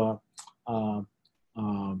kind of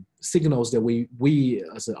signals that we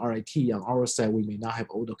as a RIT on our side, we may not have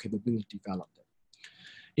all the capability to develop them.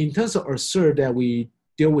 In terms of assert that we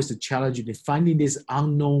deal with the challenge in finding these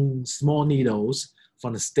unknown small needles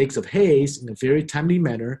from the stakes of haze in a very timely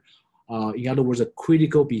manner. In other words,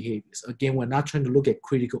 critical behaviors. Again, we're not trying to look at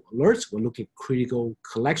critical alerts, we're looking at critical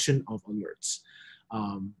collection of alerts.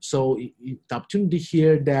 So the opportunity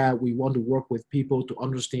here that we want to work with people to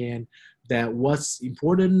understand that what's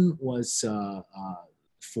important was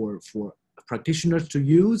for practitioners to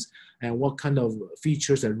use, and what kind of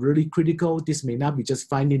features are really critical. This may not be just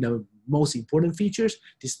finding the most important features.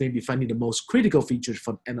 This may be finding the most critical features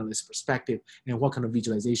from analyst perspective, and what kind of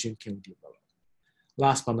visualization can we develop.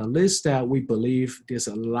 Last but not least, that we believe there's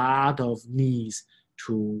a lot of needs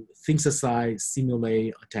to synthesize,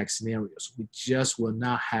 simulate attack scenarios. We just will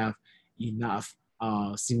not have enough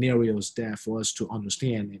scenarios there for us to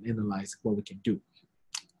understand and analyze what we can do.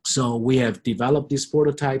 So we have developed these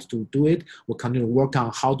prototypes to do it. We'll continue to work on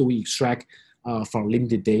how do we extract from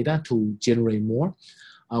limited data to generate more.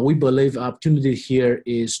 We believe opportunity here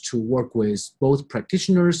is to work with both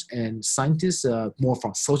practitioners and scientists, more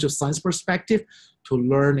from social science perspective, to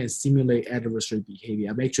learn and simulate adversary behavior.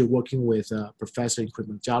 I'm actually working with a professor in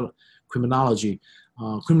criminology,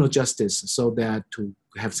 criminal justice, so that to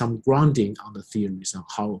have some grounding on the theories on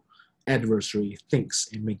how adversary thinks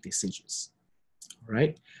and make decisions. All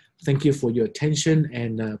right. Thank you for your attention,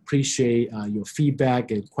 and appreciate your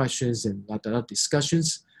feedback and questions and other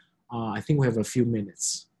discussions. I think we have a few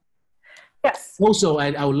minutes. Yes. Also,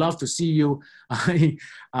 I would love to see you in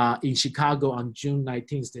Chicago on June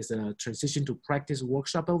 19th. There's a transition to practice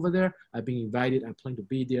workshop over there. I've been invited. I plan to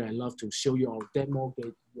be there. I'd love to show you our demo,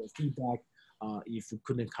 get your feedback if we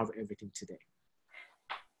couldn't cover everything today.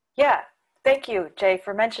 Yeah. Thank you, Jay,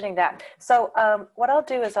 for mentioning that. So what I'll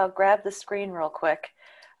do is I'll grab the screen real quick.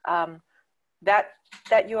 That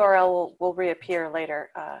URL will reappear later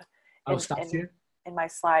in my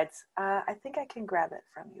slides. I think I can grab it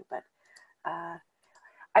from you, but I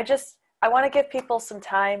want to give people some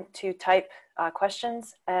time to type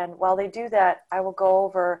questions, and while they do that, I will go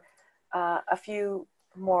over a few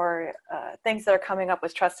more things that are coming up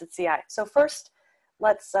with Trusted CI. So first,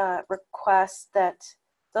 let's request that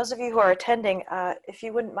those of you who are attending, if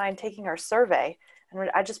you wouldn't mind taking our survey, and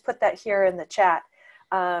I just put that here in the chat.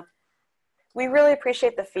 We really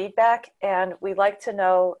appreciate the feedback, and we'd like to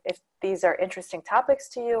know if these are interesting topics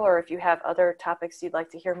to you, or if you have other topics you'd like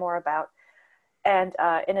to hear more about. And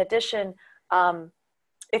in addition,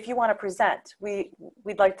 if you want to present, we'd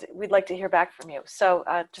like to hear back from you. So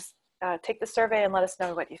just take the survey and let us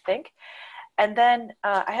know what you think. And then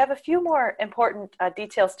I have a few more important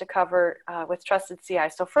details to cover with Trusted CI.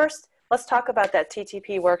 So first, let's talk about that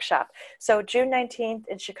TTP workshop. So June 19th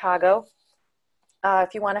in Chicago.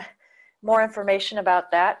 If you want more information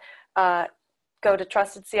about that, go to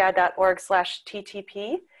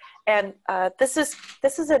trustedci.org/TTP. And this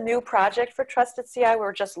is a new project for Trusted CI.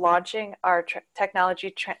 We're just launching our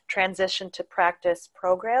technology transition to practice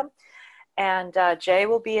program. And Jay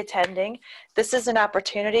will be attending. This is an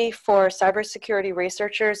opportunity for cybersecurity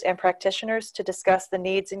researchers and practitioners to discuss the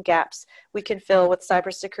needs and gaps we can fill with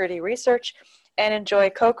cybersecurity research and enjoy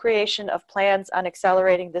co-creation of plans on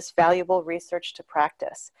accelerating this valuable research to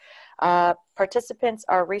practice. Participants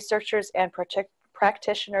are researchers and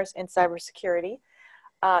practitioners in cybersecurity.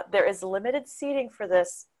 There is limited seating for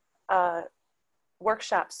this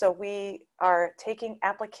workshop, so we are taking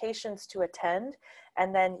applications to attend,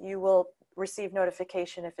 and then you will receive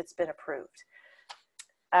notification if it's been approved.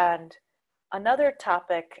 And another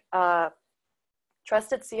topic,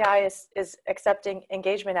 Trusted CI is accepting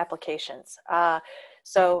engagement applications.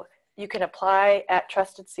 So you can apply at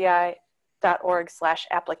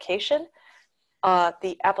trustedci.org/application.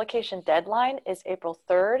 The application deadline is April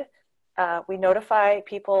 3rd. We notify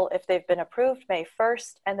people if they've been approved May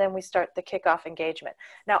 1st, and then we start the kickoff engagement.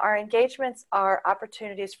 Now, our engagements are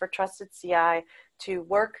opportunities for Trusted CI to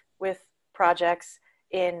work with projects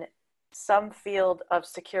in some field of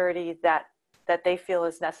security that they feel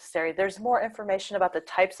is necessary. There's more information about the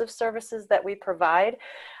types of services that we provide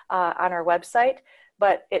on our website,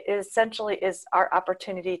 but it essentially is our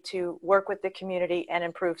opportunity to work with the community and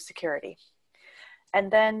improve security. And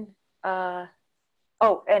then, oh,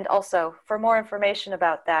 and also for more information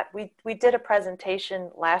about that, we did a presentation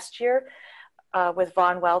last year with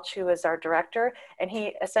Vaughn Welch, who is our director, and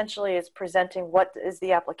he essentially is presenting what is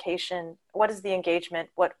the application, what is the engagement,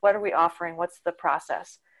 what are we offering, what's the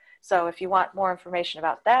process. So if you want more information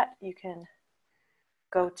about that, you can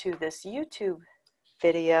go to this YouTube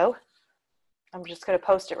video. I'm just going to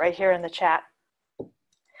post it right here in the chat.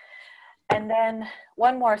 And then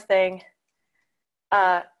one more thing.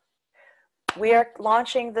 We are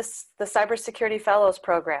launching the Cybersecurity Fellows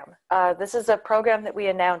Program. This is a program that we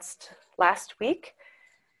announced last week.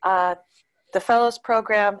 The Fellows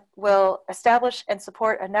Program will establish and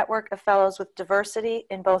support a network of fellows with diversity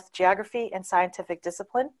in both geography and scientific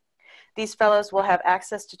discipline. These fellows will have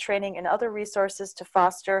access to training and other resources to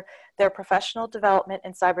foster their professional development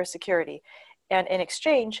in cybersecurity. And in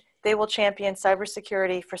exchange, they will champion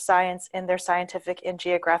cybersecurity for science in their scientific and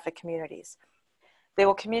geographic communities. They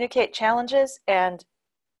will communicate challenges and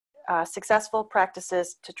successful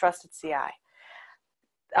practices to Trusted CI.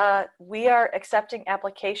 We are accepting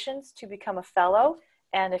applications to become a fellow,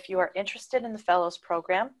 and if you are interested in the Fellows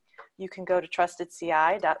Program, you can go to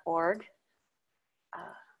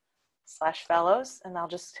trustedci.org/fellows, and I'll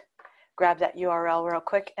just grab that URL real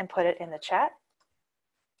quick and put it in the chat.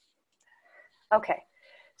 Okay,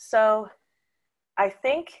 so I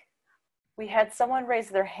think we had someone raise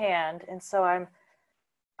their hand, and so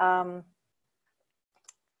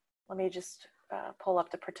let me just pull up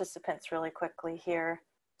the participants really quickly here.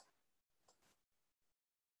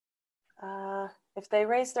 If they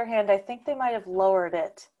raised their hand, I think they might have lowered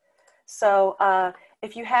it. So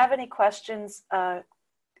if you have any questions,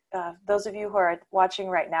 those of you who are watching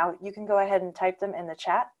right now, you can go ahead and type them in the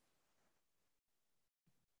chat.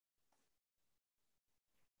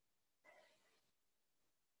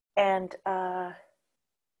 And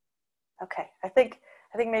okay, I think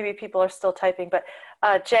maybe people are still typing, but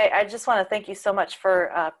Jay, I just want to thank you so much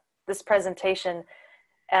for this presentation.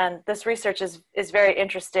 And this research is very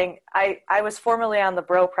interesting. I was formerly on the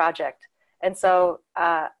BRO project, and so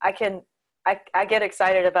I get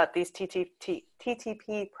excited about these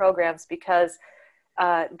TTP programs because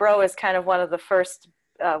BRO is kind of one of the first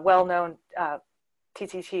well-known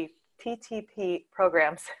TTP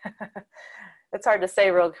programs. It's hard to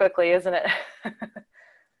say real quickly, isn't it?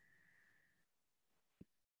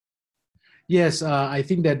 Yes, I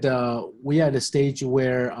think that we are at a stage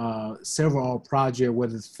where several projects,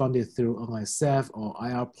 whether it's funded through NSF or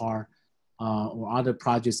IRPAR or other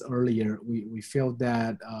projects earlier, we feel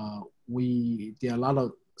that there are a lot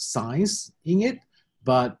of science in it,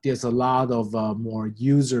 but there's a lot of more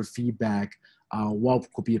user feedback,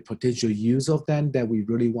 what could be a potential use of them that we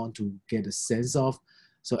really want to get a sense of.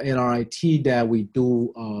 So at RIT that we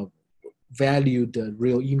do value the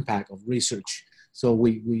real impact of research. So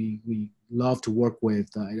we love to work with,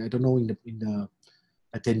 I don't know in the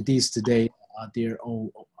attendees today, are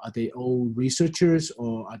they all researchers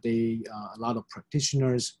or are they a lot of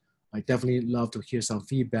practitioners? I definitely love to hear some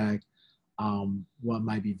feedback. What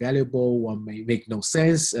might be valuable, what may make no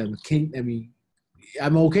sense.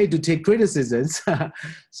 I'm okay to take criticisms.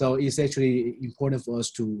 So it's actually important for us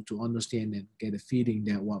to understand and get a feeling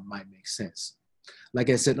that what might make sense. Like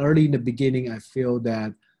I said early in the beginning, I feel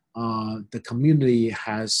that the community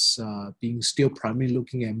has been still primarily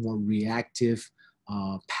looking at more reactive,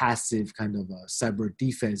 passive kind of cyber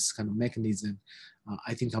defense kind of mechanism.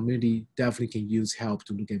 I think community definitely can use help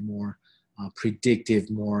to look at more predictive,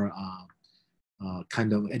 more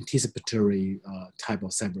kind of anticipatory type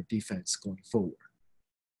of cyber defense going forward.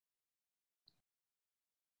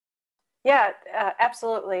 Yeah,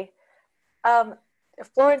 absolutely.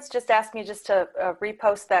 Florence just asked me just to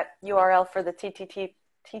repost that URL for the TTP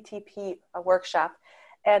workshop.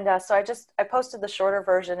 And so I posted the shorter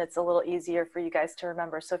version. It's a little easier for you guys to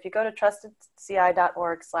remember. So if you go to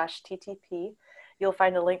trustedci.org/TTP, you'll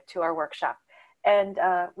find a link to our workshop. And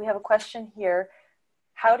we have a question here.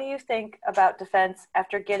 how do you think about defense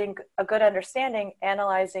after getting a good understanding,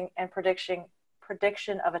 analyzing, and prediction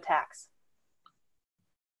of attacks?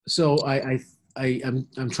 So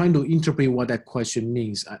I'm trying to interpret what that question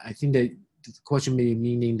means. I think that the question may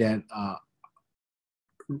meaning that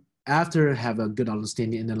after have a good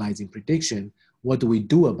understanding, analyzing, prediction, what do we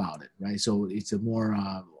do about it, right? So it's a more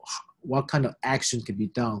what kind of action can be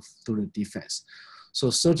done through the defense.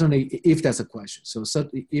 So certainly, if that's a question,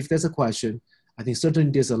 if that's a question, I think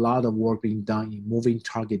certainly there's a lot of work being done in moving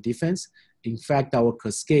target defense. In fact, our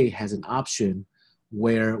Cascade has an option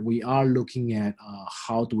where we are looking at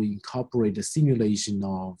how do we incorporate the simulation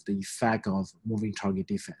of the effect of moving target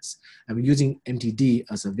defense. And we're using MTD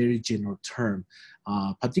as a very general term,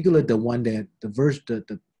 particularly the one that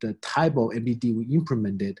the type of MTD we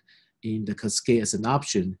implemented in the Cascade as an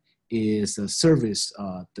option is a service,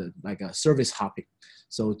 like a service hopping.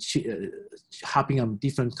 So hopping on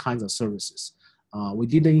different kinds of services. We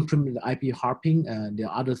didn't implement the IP hopping, and there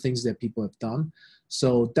are other things that people have done.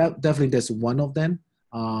 So definitely that's one of them.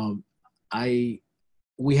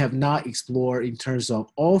 We have not explored in terms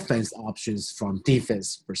of offense options from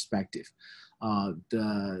defense perspective.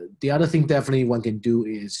 The other thing definitely one can do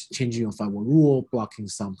is changing your firewall rule, blocking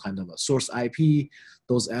some kind of a source IP,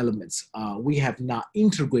 those elements. We have not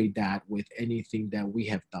integrated that with anything that we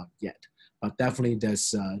have done yet, but definitely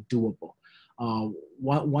that's doable.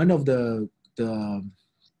 One of the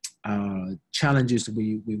challenges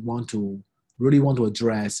we really want to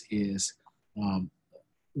address is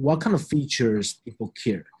what kind of features people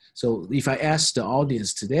care. So if I ask the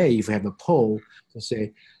audience today, if we have a poll to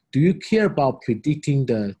say, do you care about predicting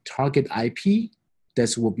the target IP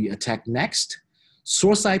that will be attacked next,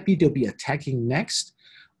 source IP they'll be attacking next,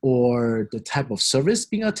 or the type of service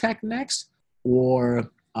being attacked next,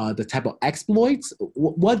 or the type of exploits?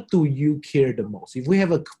 What do you care the most? If we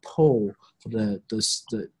have a poll for the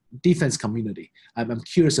defense community, I'm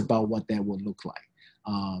curious about what that would look like.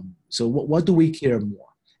 So what do we care more?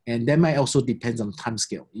 And that might also depend on time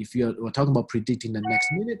scale. If we're talking about predicting the next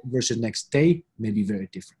minute versus next day, may be very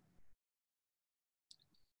different.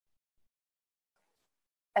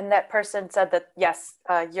 And that person said that, yes,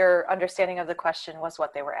 your understanding of the question was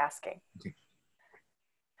what they were asking. Okay.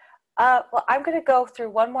 Well, I'm going to go through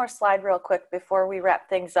one more slide real quick before we wrap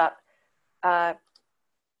things up. And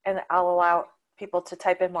I'll allow people to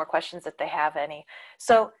type in more questions if they have any.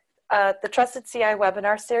 So the Trusted CI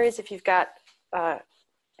webinar series, if you've got,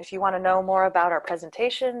 if you want to know more about our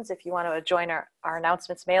presentations, if you want to join our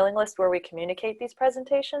announcements mailing list where we communicate these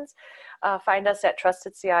presentations, find us at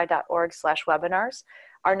trustedci.org/webinars.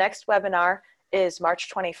 Our next webinar is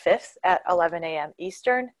March 25th at 11 a.m.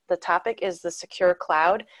 Eastern. The topic is the secure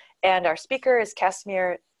cloud, and our speaker is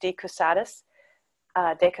Casimir De Cusatis.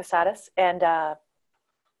 And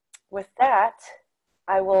with that,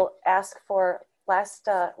 I will ask for last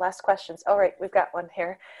questions. All right, we've got one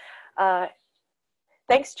here.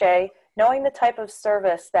 Thanks, Jay. Knowing the type of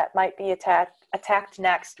service that might be attacked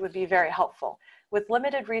next would be very helpful. With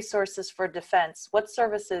limited resources for defense, what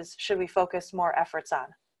services should we focus more efforts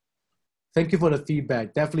on? Thank you for the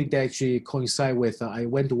feedback. Definitely that actually coincide with, I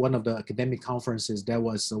went to one of the academic conferences. That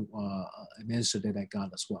was an answer that I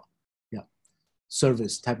got as well. Yeah,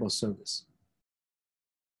 type of service.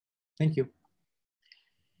 Thank you.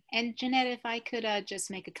 And Jeanette, if I could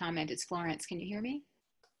just make a comment, it's Florence. Can you hear me?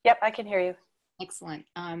 Yep, I can hear you. Excellent.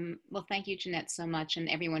 Well, thank you, Jeanette, so much, and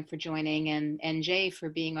everyone for joining, and Jay for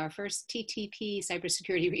being our first TTP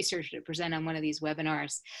cybersecurity researcher to present on one of these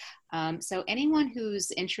webinars. So anyone who's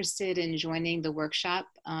interested in joining the workshop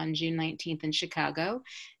on June 19th in Chicago,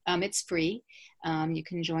 it's free. You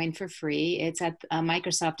can join for free. It's at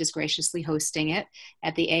Microsoft is graciously hosting it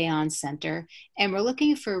at the Aon Center. And we're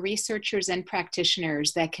looking for researchers and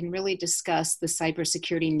practitioners that can really discuss the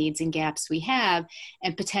cybersecurity needs and gaps we have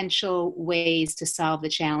and potential ways to solve the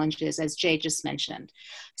challenges, as Jay just mentioned.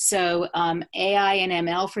 So AI and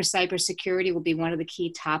ML for cybersecurity will be one of the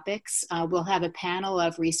key topics. We'll have a panel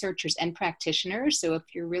of researchers and practitioners. So if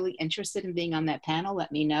you're really interested in being on that panel,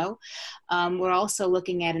 let me know. We're also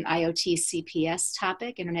looking at an IoT CPS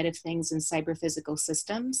topic, Internet of Things and Cyber Physical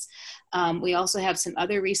Systems. We also have some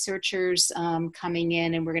other researchers coming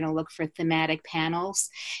in, and we're going to look for thematic panels.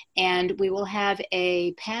 And we will have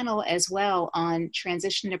a panel as well on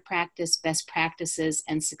transition to practice, best practices,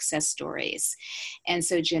 and success stories. And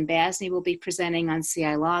so Jim Basney will be presenting on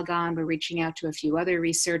CI Logon. We're reaching out to a few other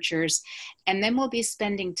researchers. And then we'll be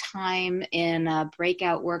spending time in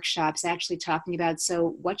breakout workshops actually talking about,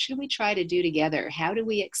 so what should we try to do together? How do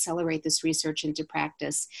we accelerate this research into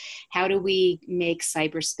practice? How do we make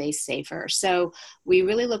cyberspace safer? So we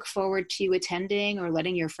really look forward to you attending or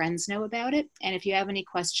letting your friends know about it. And if you have any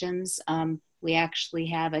questions, we actually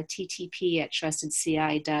have a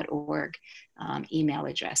ttp@trustedci.org email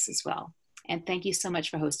address as well. And thank you so much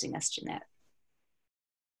for hosting us, Jeanette.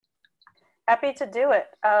 Happy to do it.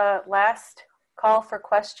 Last call for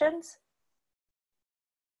questions.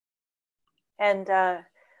 And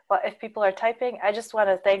well, if people are typing, I just want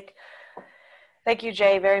to thank you,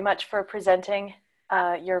 Jay, very much for presenting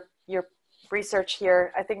your research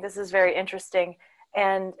here. I think this is very interesting.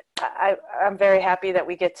 And I'm very happy that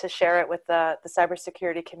we get to share it with the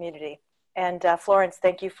cybersecurity community. And Florence,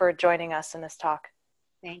 thank you for joining us in this talk.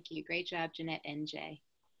 Thank you. Great job, Jeanette and Jay.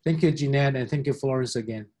 Thank you, Jeanette, and thank you, Florence,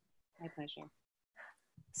 again. My pleasure.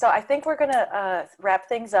 So I think we're going to wrap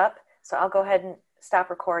things up. So I'll go ahead and stop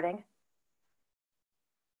recording.